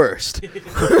was the worst.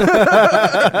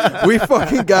 We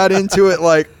fucking got into it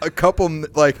like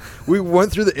we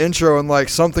went through the intro and like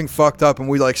something fucked up and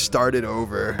we like started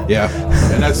over. Yeah,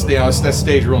 and that's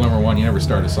stage rule number 1. You never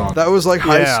start a song. That was like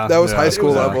high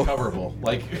school level. Unrecoverable.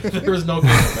 Like there was no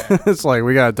getting back. It's like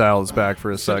we gotta dial this back for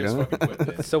a second.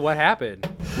 So what happened?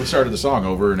 We started the song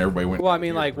over and everybody went. Well, I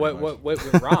mean, like what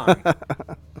went wrong?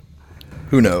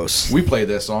 Who knows? We played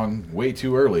that song way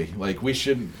too early. Like we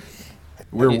shouldn't.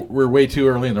 We're way too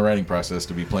early in the writing process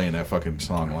to be playing that fucking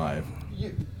song live.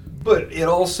 But it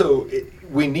also,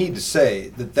 we need to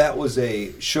say that was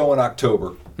a show in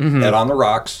October at On the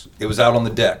Rocks. It was out on the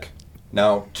deck.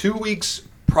 Now, 2 weeks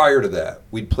prior to that,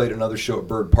 we'd played another show at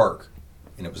Bird Park,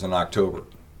 and it was in October.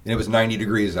 And it was 90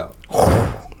 degrees out.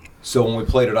 So when we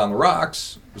played it on the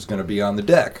Rocks, it was going to be on the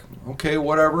deck. Okay,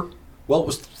 whatever. Well, it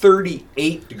was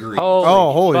 38 degrees.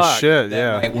 Holy shit,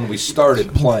 yeah. Night when we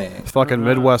started playing. Fucking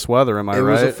Midwest weather, am I right? It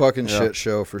was a fucking shit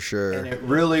show for sure. And it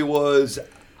really was.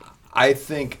 I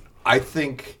think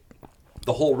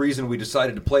the whole reason we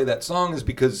decided to play that song is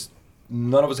because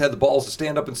none of us had the balls to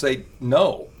stand up and say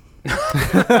no. We can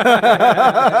do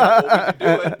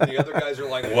it. And the other guys are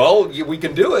like, well, we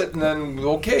can do it. And then,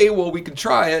 okay, well, we can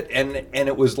try it. And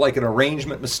it was like an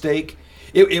arrangement mistake.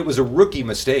 It was a rookie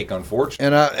mistake, unfortunately.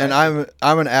 And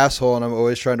I'm an asshole, and I'm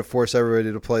always trying to force everybody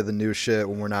to play the new shit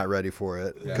when we're not ready for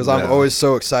it, because I'm always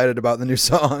so excited about the new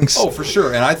songs. Oh, for sure.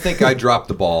 And I think I dropped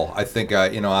the ball. I think I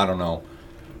don't know.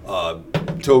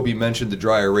 Toby mentioned the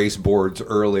dry erase boards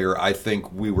earlier. I think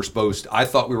I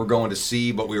thought we were going to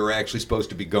C, but we were actually supposed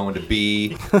to be going to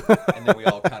B. And then we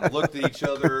all kind of looked at each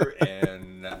other,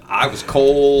 and I was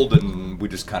cold, and we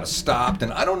just kind of stopped.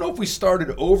 And I don't know if we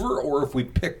started over or if we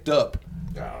picked up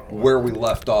where we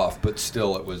left off, but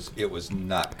still it was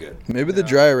not good. Maybe the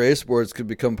dry erase boards could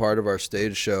become part of our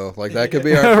stage show. Like that could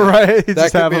be our right.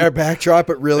 That could be our backdrop,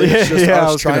 but really it's just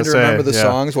us trying to remember the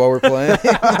songs while we're playing.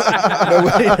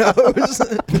 Nobody knows.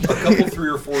 A couple 3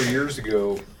 or 4 years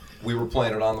ago, we were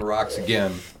playing it On the Rocks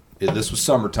again. This was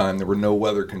summertime. There were no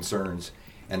weather concerns,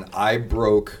 and I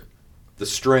broke the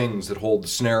strings that hold the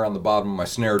snare on the bottom of my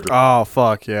snare drum. Oh,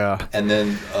 fuck, yeah. And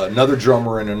then another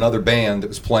drummer in another band that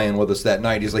was playing with us that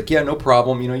night, he's like, yeah, no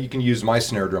problem. You can use my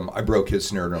snare drum. I broke his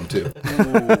snare drum, too.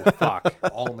 Ooh, fuck.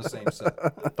 All in the same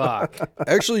set. Fuck.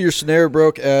 Actually, your snare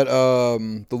broke at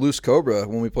the Loose Cobra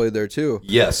when we played there, too.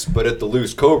 Yes, but at the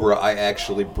Loose Cobra, I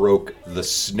actually broke the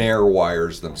snare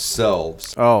wires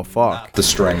themselves. Oh, fuck. Not the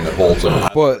string that holds them.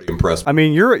 I'm pretty impressed. I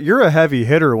mean, you're a heavy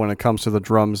hitter when it comes to the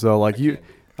drums, though. Like,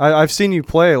 I've seen you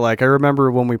play. Like, I remember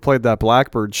when we played that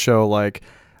Blackbird show, like,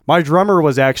 My drummer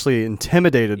was actually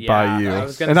intimidated by you, I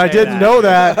was gonna and I say didn't that. know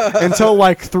that until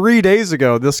like 3 days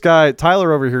ago. This guy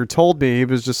Tyler over here told me. He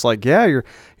was just like, "Yeah, you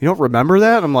don't remember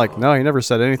that?" I'm like, "No, he never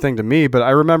said anything to me." But I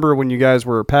remember when you guys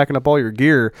were packing up all your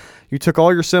gear, you took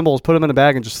all your cymbals, put them in a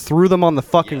bag, and just threw them on the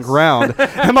fucking ground.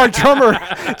 And my drummer,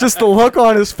 just the look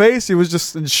on his face, he was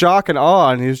just in shock and awe.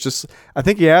 And he was just, I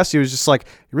think he asked you, he was just like,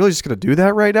 "You really just gonna do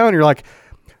that right now?" And you're like,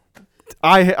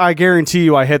 I guarantee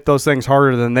you I hit those things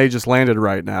harder than they just landed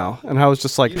right now. And I was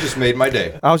just like... You just made my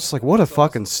day. I was just like, what a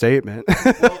fucking statement.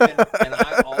 Well, and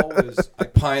I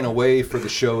pine away for the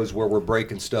shows where we're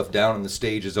breaking stuff down and the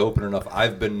stage is open enough.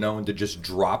 I've been known to just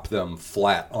drop them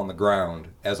flat on the ground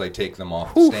as I take them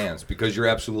off the stands, because you're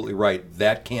absolutely right.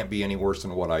 That can't be any worse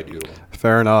than what I do.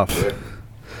 Fair enough.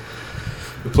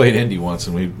 We played Indy once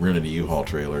and we rented a U-Haul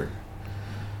trailer.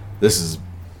 This is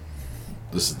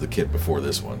the kit before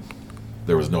this one.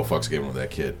 There was no fucks given with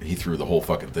that kid. He threw the whole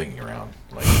fucking thing around.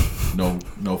 Like, no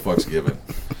fucks given.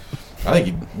 I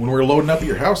think when we were loading up at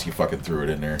your house, you fucking threw it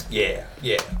in there. Yeah.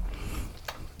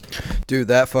 Dude,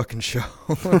 that fucking show.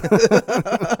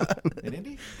 In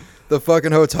Indy? The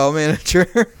fucking hotel manager.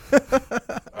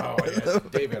 Oh, yeah.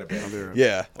 Dave had a bad trip.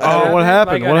 Yeah. Oh, what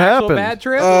happened? Like What an actual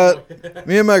happened? bad trip?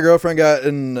 Me and my girlfriend got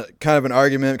in kind of an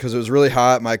argument because it was really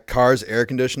hot. My car's air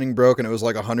conditioning broke, and it was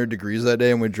like 100 degrees that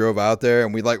day, and we drove out there,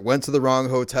 and we like went to the wrong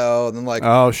hotel, and then like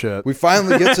Oh, shit. we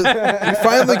finally get to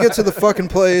the fucking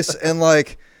place, and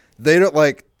like they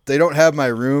don't have my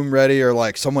room ready, or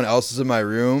like someone else is in my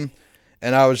room,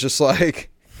 and I was just like,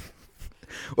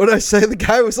 what did I say? The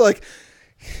guy was like,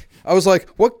 I was like,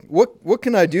 what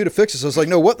can I do to fix this? I was like,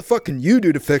 no, what the fuck can you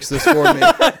do to fix this for me?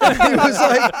 And he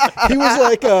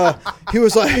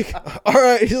was like, all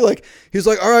right. He's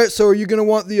like, all right. So are you gonna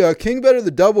want the king bed or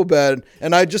the double bed?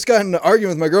 And I just got in an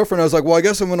argument with my girlfriend. I was like, well, I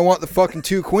guess I'm gonna want the fucking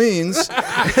two queens.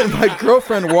 And my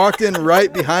girlfriend walked in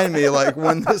right behind me, like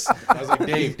when this. I was like,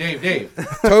 Dave.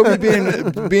 Toby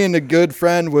being a good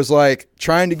friend was like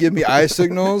trying to give me eye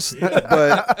signals,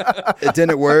 but it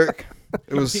didn't work.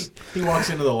 It was. He walks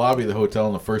into the lobby of the hotel,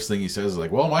 and the first thing he says is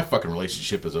like, "Well, my fucking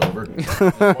relationship is over." And walks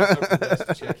up to the desk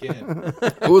to check in.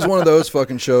 It was one of those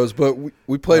fucking shows, but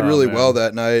we played really man. well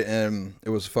that night, and it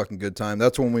was a fucking good time.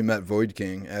 That's when we met Void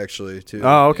King, actually, too.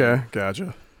 Oh, okay.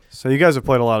 Gotcha. So you guys have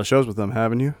played a lot of shows with them,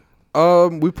 haven't you?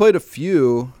 We played a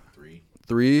few.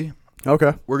 Three.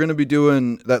 Okay. We're going to be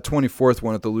doing that 24th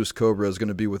one at the Loose Cobra is going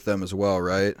to be with them as well,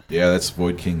 right? Yeah, that's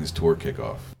Void King's tour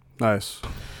kickoff. Nice.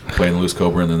 Playing Loose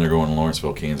Cobra, and then they're going to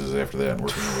Lawrenceville, Kansas after that, and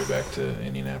working their way back to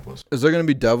Indianapolis. Is there going to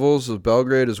be Devils of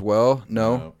Belgrade as well?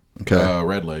 No? Okay.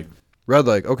 Red Leg. Red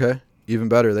Leg, okay. Even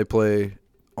better. They play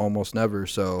almost never,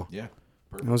 so. Yeah.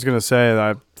 I was going to say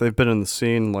that they've been in the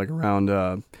scene like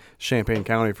around Champaign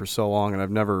County for so long, and I've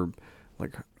never,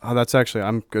 like, that's actually,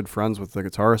 I'm good friends with the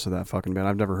guitarist of that fucking band.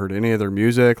 I've never heard any of their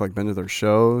music, like, been to their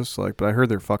shows, like, but I heard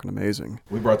they're fucking amazing.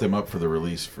 We brought them up for the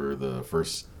release for the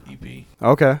first EP.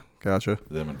 Okay, gotcha.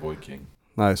 Them and Void King.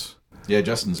 Nice. Yeah,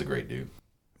 Justin's a great dude.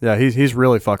 Yeah, he's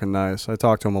really fucking nice. I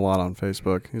talk to him a lot on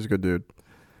Facebook. He's a good dude.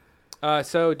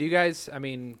 So do you guys, I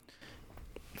mean,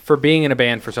 for being in a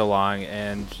band for so long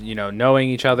and, you know, knowing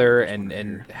each other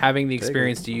and having the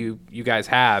experience you guys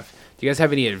have, do you guys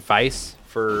have any advice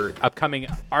for upcoming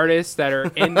artists that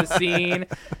are in the scene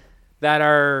that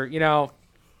are, you know,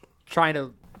 trying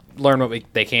to learn what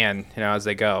they can, you know, as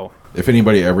they go? If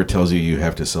anybody ever tells you you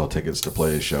have to sell tickets to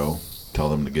play a show, tell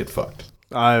them to get fucked.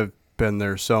 I've been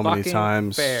there so many Fucking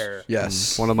times. fair.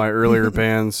 Yes. One of my earlier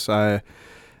bands, I'm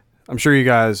sure you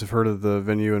guys have heard of the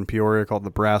venue in Peoria called the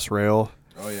Brass Rail.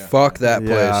 Oh, yeah. Fuck that place,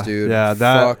 Yeah, dude. yeah,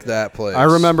 Fuck that place. I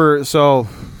remember, so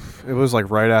it was like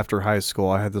right after high school.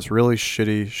 I had this really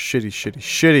shitty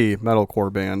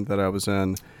metalcore band that I was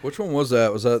in. Which one was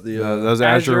that? Was that the... That was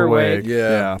Azure Azure Wake. Wake.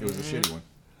 Yeah. It was a shitty one.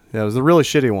 Yeah, it was a really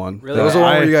shitty one. Really That was the bad.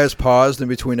 one where you guys paused in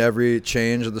between every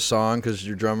change of the song because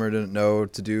your drummer didn't know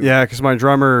what to do. Yeah, because my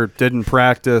drummer didn't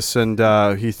practice and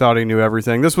he thought he knew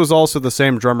everything. This was also the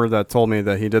same drummer that told me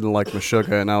that he didn't like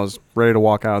Meshuggah, and I was ready to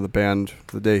walk out of the band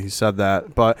the day he said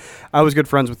that. But I was good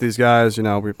friends with these guys, you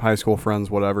know, we high school friends,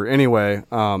 whatever. Anyway,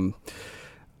 there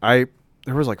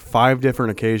was like 5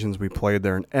 different occasions we played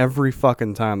there, and every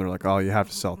fucking time they're like, "Oh, you have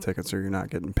to sell tickets or you're not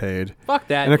getting paid." Fuck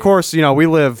that. And of course, you know, we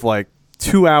live like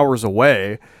 2 hours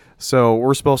away, so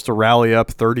we're supposed to rally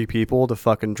up 30 people to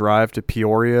fucking drive to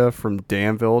Peoria from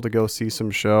Danville to go see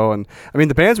some show. And I mean,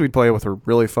 the bands we play with are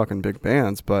really fucking big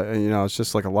bands, but you know, it's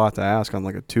just like a lot to ask on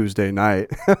like a Tuesday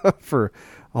night for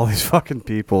all these fucking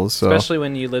people. So Especially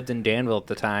when you lived in Danville at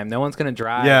the time. No one's going to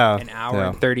drive an hour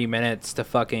and 30 minutes to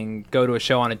fucking go to a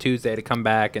show on a Tuesday to come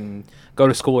back and go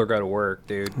to school or go to work,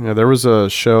 dude. yeah, there was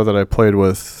a show that I played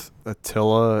with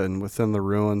Attila and Within the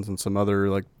Ruins and some other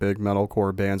like big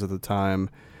metalcore bands at the time.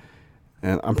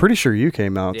 And I'm pretty sure you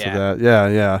came out to that.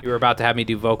 Yeah. You were about to have me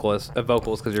do vocals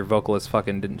because your vocalist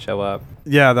fucking didn't show up.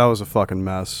 Yeah, that was a fucking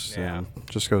mess. Yeah. And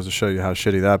just goes to show you how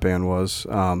shitty that band was.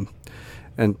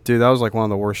 And dude, that was like one of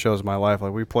the worst shows of my life.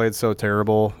 Like we played so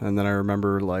terrible, and then I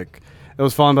remember like it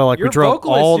was fun, but like we drove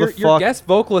your guest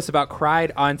vocalist about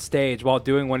cried on stage while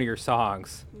doing one of your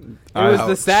songs. It was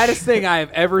the saddest thing I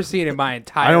have ever seen in my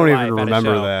entire life. I don't even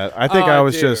remember that. I think I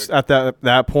was just at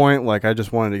that point, like I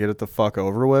just wanted to get it the fuck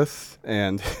over with.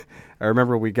 And I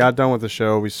remember we got done with the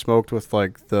show. We smoked with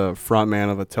like the front man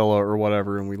of Attila or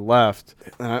whatever, and we left.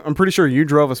 And I'm pretty sure you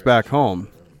drove us back home.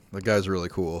 The guy's really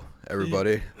cool.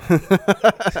 Everybody.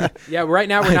 Yeah, right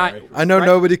now we're not. I know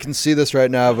nobody can see this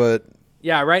right now, but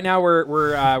yeah, right now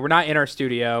we're not in our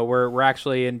studio. We're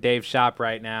actually in Dave's shop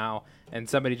right now. And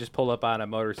somebody just pulled up on a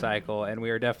motorcycle, and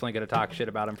we are definitely going to talk shit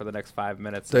about him for the next 5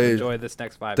 minutes. So enjoy this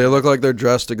next 5 minutes. They look like they're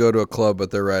dressed to go to a club,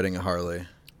 but they're riding a Harley.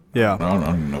 Yeah. I don't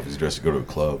even know if he's dressed to go to a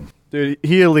club. Dude,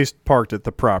 he at least parked it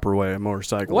the proper way, a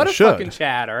motorcycle. What a fucking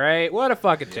Chad, all right? What a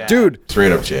fucking Chad. Dude.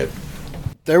 Straight up Chad.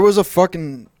 There was a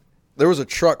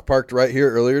truck parked right here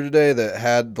earlier today that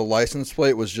had the license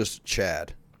plate was just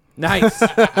Chad. Nice.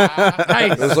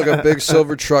 Nice. It was like a big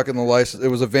silver truck, and the license, it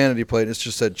was a vanity plate, and it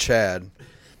just said Chad.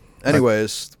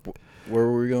 Anyways, where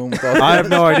were we going with that? I have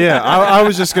no idea. I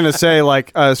was just gonna say,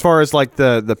 like, as far as like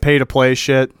the pay to play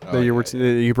shit that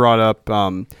you brought up,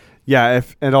 yeah,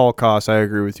 if at all costs, I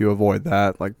agree with you. Avoid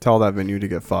that. Like, tell that venue to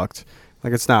get fucked.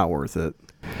 Like, it's not worth it.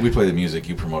 We play the music,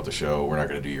 you promote the show. We're not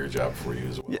going to do your job for you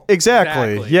as well.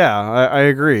 Exactly. Yeah, I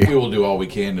agree. We will do all we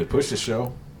can to push the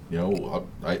show. You know,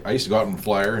 I used to go out and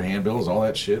flyer, handbills, all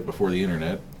that shit before the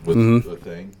internet was the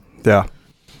thing. Yeah.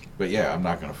 But yeah, I'm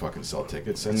not going to fucking sell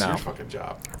tickets. That's your fucking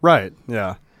job. Right,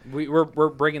 yeah. We're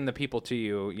bringing the people to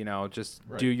you, you know, just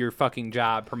do your fucking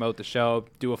job, promote the show,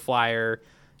 do a flyer,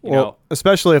 you know.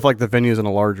 Especially if like the venue's in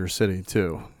a larger city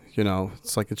too. You know,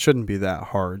 it's like it shouldn't be that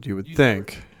hard, you would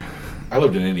think. I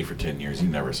lived in Indy for 10 years. You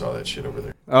never saw that shit over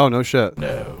there. Oh, no shit.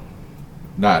 No.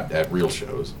 Not at real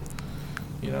shows.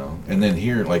 You know? And then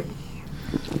here, like,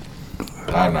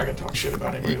 I'm not going to talk shit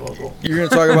about anybody local. You're going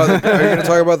to talk about are you going to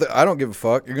talk about I don't give a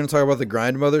fuck. You're going to talk about the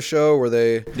Grindmother show where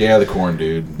they... Yeah, the corn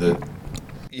dude. The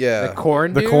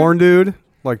corn dude? The corn dude?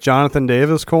 Like Jonathan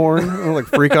Davis corn? Like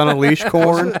Freak on a Leash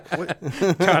corn?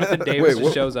 Jonathan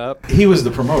Davis shows up. He was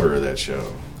the promoter of that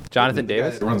show. Jonathan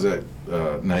Davis? That runs that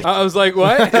night. I was like,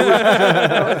 what?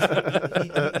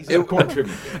 He's a corn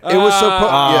tribute band. It was so...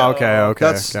 okay.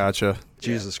 Gotcha.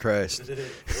 Jesus Christ.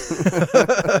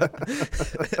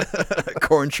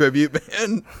 Corn tribute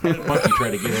band. Monkey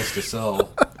tried to get us to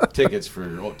sell tickets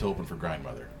to open for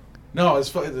Grindmother. No, it's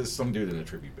some dude in a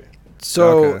tribute band.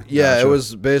 So, Okay, yeah, gotcha. it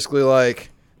was basically like...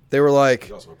 They were like...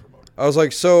 He's also a promoter. I was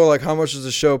like, so, like, how much does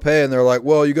the show pay? And they're like,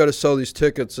 well, you got to sell these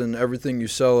tickets, and everything you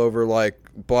sell over, like,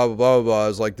 blah, blah, blah, blah,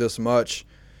 is, like, this much.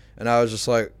 And I was just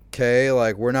like, okay,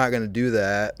 like, we're not going to do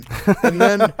that. And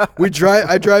then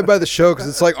I drive by the show because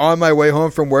it's, like, on my way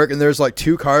home from work, and there's, like,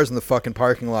 2 cars in the fucking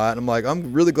parking lot. And I'm like,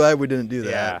 I'm really glad we didn't do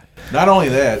that. Yeah. Not only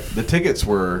that, the tickets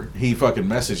were, he fucking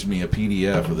messaged me a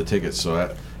PDF of the tickets,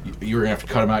 so you were going to have to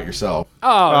cut them out yourself.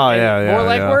 Oh, yeah, more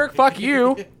like yeah. work? Fuck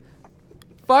you.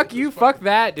 Fuck you. Fuck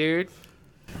that, dude.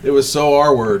 It was so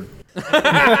our word. They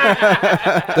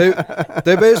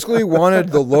basically wanted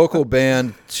the local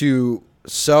band to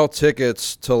sell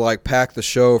tickets to like pack the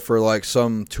show for like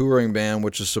some touring band,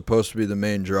 which is supposed to be the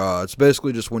main draw. It's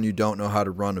basically just when you don't know how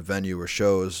to run a venue or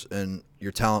shows and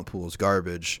your talent pool is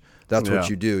garbage. That's what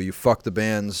you do. You fuck the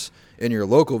bands in your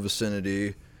local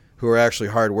vicinity who are actually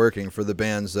hardworking for the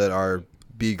bands that are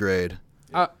B grade.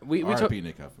 R.I.P.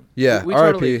 Nick Huffman. Yeah, we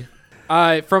R.I.P.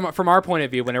 From our point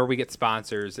of view, whenever we get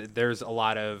sponsors, there's a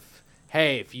lot of,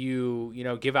 hey, if you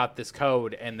give out this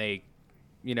code and they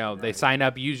sign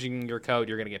up using your code,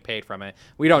 you're gonna get paid from it.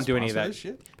 We don't do any of that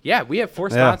shit. Yeah, we have 4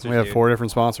 sponsors. We have dude. 4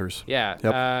 different sponsors. Yeah,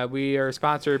 Yep. we are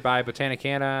sponsored by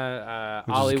Botanicana, Which is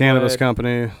a Hollywood, cannabis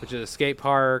company. which is a skate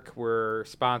park. We're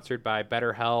sponsored by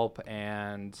BetterHelp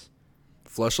and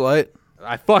Fleshlight.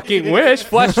 I fucking wish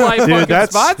Fleshlight Dude, fucking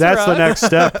that's sponsor the us. next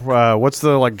step. What's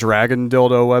the like dragon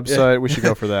dildo website? We should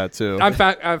go for that too. I'm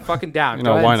fucking down. You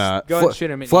know, Go why ahead and- not? Go ahead and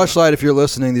shoot him. Fleshlight, if you're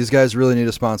listening, these guys really need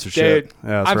a sponsorship. Dude,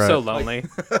 Yeah, that's I'm right. so lonely.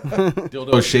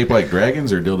 Dildos shaped like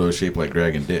dragons or dildos shaped like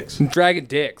dragon dicks? Dragon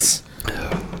dicks.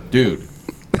 Dude.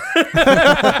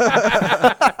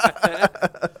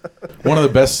 One of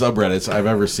the best subreddits I've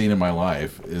ever seen in my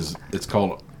life it's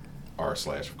called r/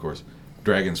 of course,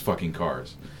 dragons fucking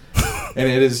cars. And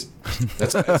it is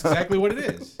that's exactly what it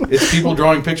is. It's people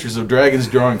drawing pictures of dragons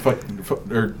drawing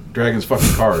dragons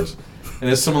fucking cars. And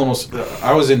it's some of the most.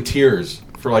 I was in tears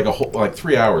for like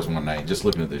 3 hours one night just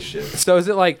looking at this shit. So is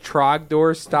it like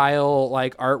Trogdor style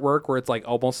like artwork where it's like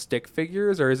almost stick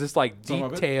figures, or is this like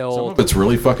detailed? Some of it's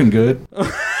really fucking good.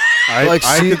 I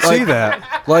could see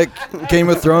that. Like Game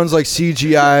of Thrones, like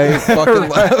CGI fucking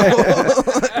level.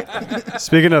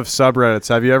 Speaking of subreddits,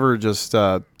 have you ever just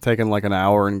taken like an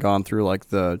hour and gone through like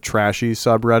the trashy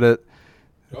subreddit?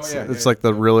 It's like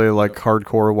the really like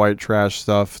hardcore white trash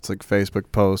stuff. It's like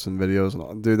Facebook posts and videos and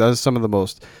all. Dude, that is some of the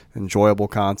most enjoyable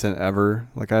content ever.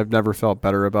 Like I've never felt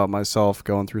better about myself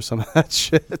going through some of that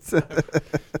shit. As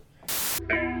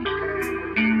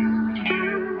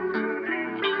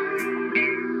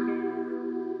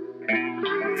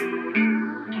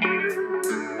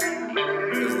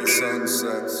the sun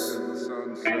sets,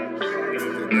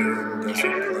 the barren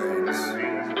desert plains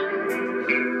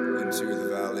into the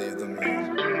valley of the moon.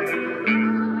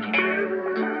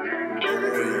 A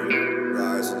warrior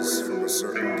rises from a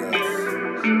certain death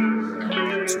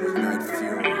to ignite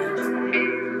fury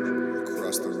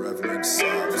across the reveling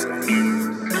sobs of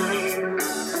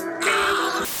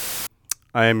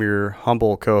I am your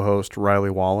humble co-host, Riley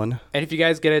Wallen. And if you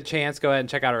guys get a chance, go ahead and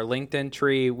check out our LinkedIn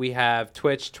tree. We have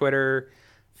Twitch, Twitter,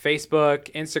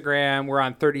 Facebook, Instagram. We're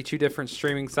on 32 different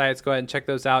streaming sites. Go ahead and check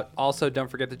those out. Also, don't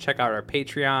forget to check out our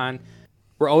Patreon.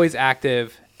 We're always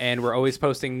active, and we're always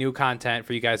posting new content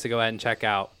for you guys to go ahead and check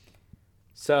out.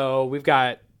 So we've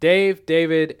got Dave,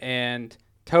 David, and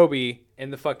Toby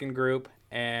in the fucking group,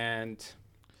 and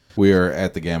We are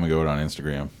at the Gamma Goat on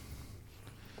Instagram.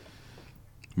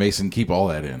 Mason, keep all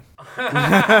that in.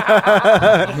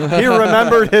 He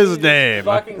remembered his name.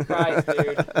 Fucking Christ,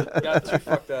 dude. Got too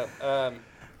fucked up.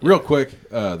 Real quick,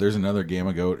 there's another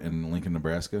Gamma Goat in Lincoln,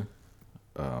 Nebraska.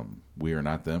 We are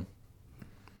not them.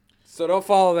 So don't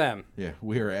follow them. Yeah,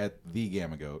 we are at the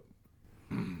Gamma Goat.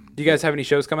 Do you guys have any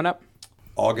shows coming up?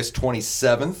 August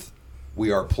 27th,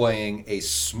 we are playing a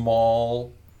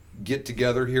small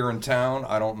get-together here in town.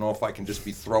 I don't know if I can just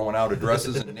be throwing out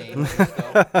addresses and names and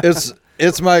stuff.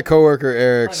 It's my coworker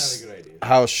Eric's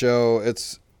house show.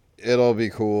 It'll be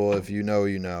cool. If you know,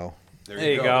 you know.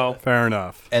 There you go. Fair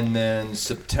enough. And then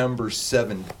September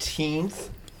 17th,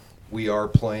 we are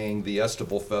playing the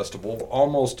Estival Festival.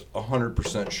 Almost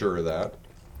 100% sure of that.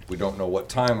 We don't know what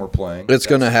time we're playing. It's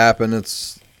going to happen.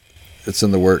 It's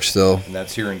in the works still. And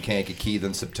that's here in Kankakee.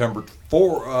 Then September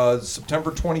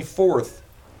 24th,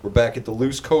 we're back at the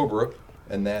Loose Cobra,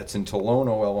 and that's in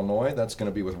Tolono, Illinois. That's going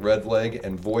to be with Red Leg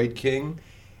and Void King.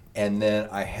 And then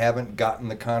I haven't gotten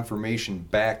the confirmation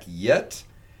back yet,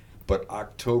 but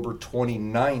October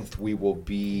 29th, we will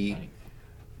be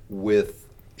with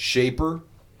Shaper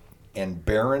and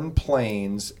Barren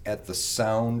Plains at the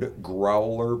Sound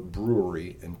Growler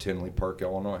Brewery in Tinley Park,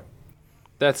 Illinois.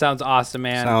 That sounds awesome,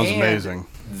 man. Sounds amazing.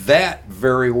 That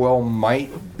very well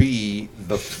might be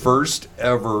the first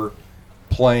ever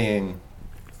playing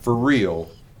for real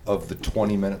of the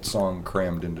 20-minute song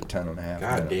crammed into 10 and a half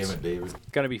minutes. God damn it, David. It's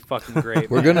going to be fucking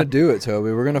great. We're going to do it,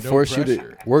 Toby. We're going to force you to.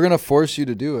 pressure. We're going to force you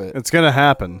to do it. It's going to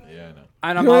happen. Yeah,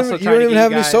 I know. And I'm You don't also even, trying to you don't even get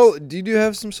have you any guys... solo. Do you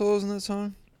have some solos in that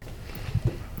song?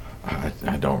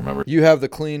 I don't remember. You have the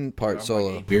clean part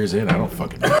solo. Beers in, I don't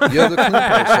fucking know. You have the clean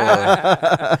part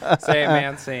solo. Same,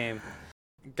 man, same.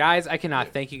 Guys, I cannot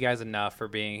thank you guys enough for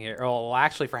being here. Well,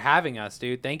 actually, for having us,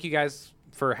 dude. Thank you guys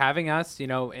for having us,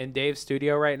 in Dave's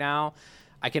studio right now.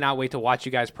 I cannot wait to watch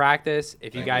you guys practice.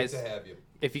 If you guys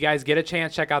get a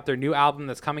chance, check out their new album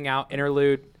that's coming out,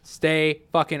 Interlude. Stay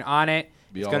fucking on it.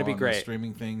 It's going to be great.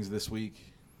 Streaming things this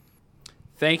week.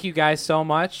 Thank you guys so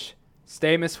much.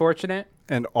 Stay misfortunate.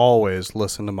 And always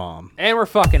listen to Mom. And we're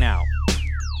fucking out.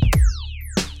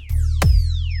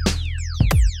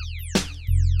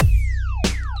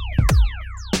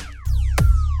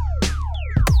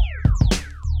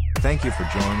 Thank you for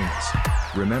joining us.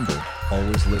 Remember,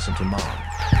 always listen to Mom.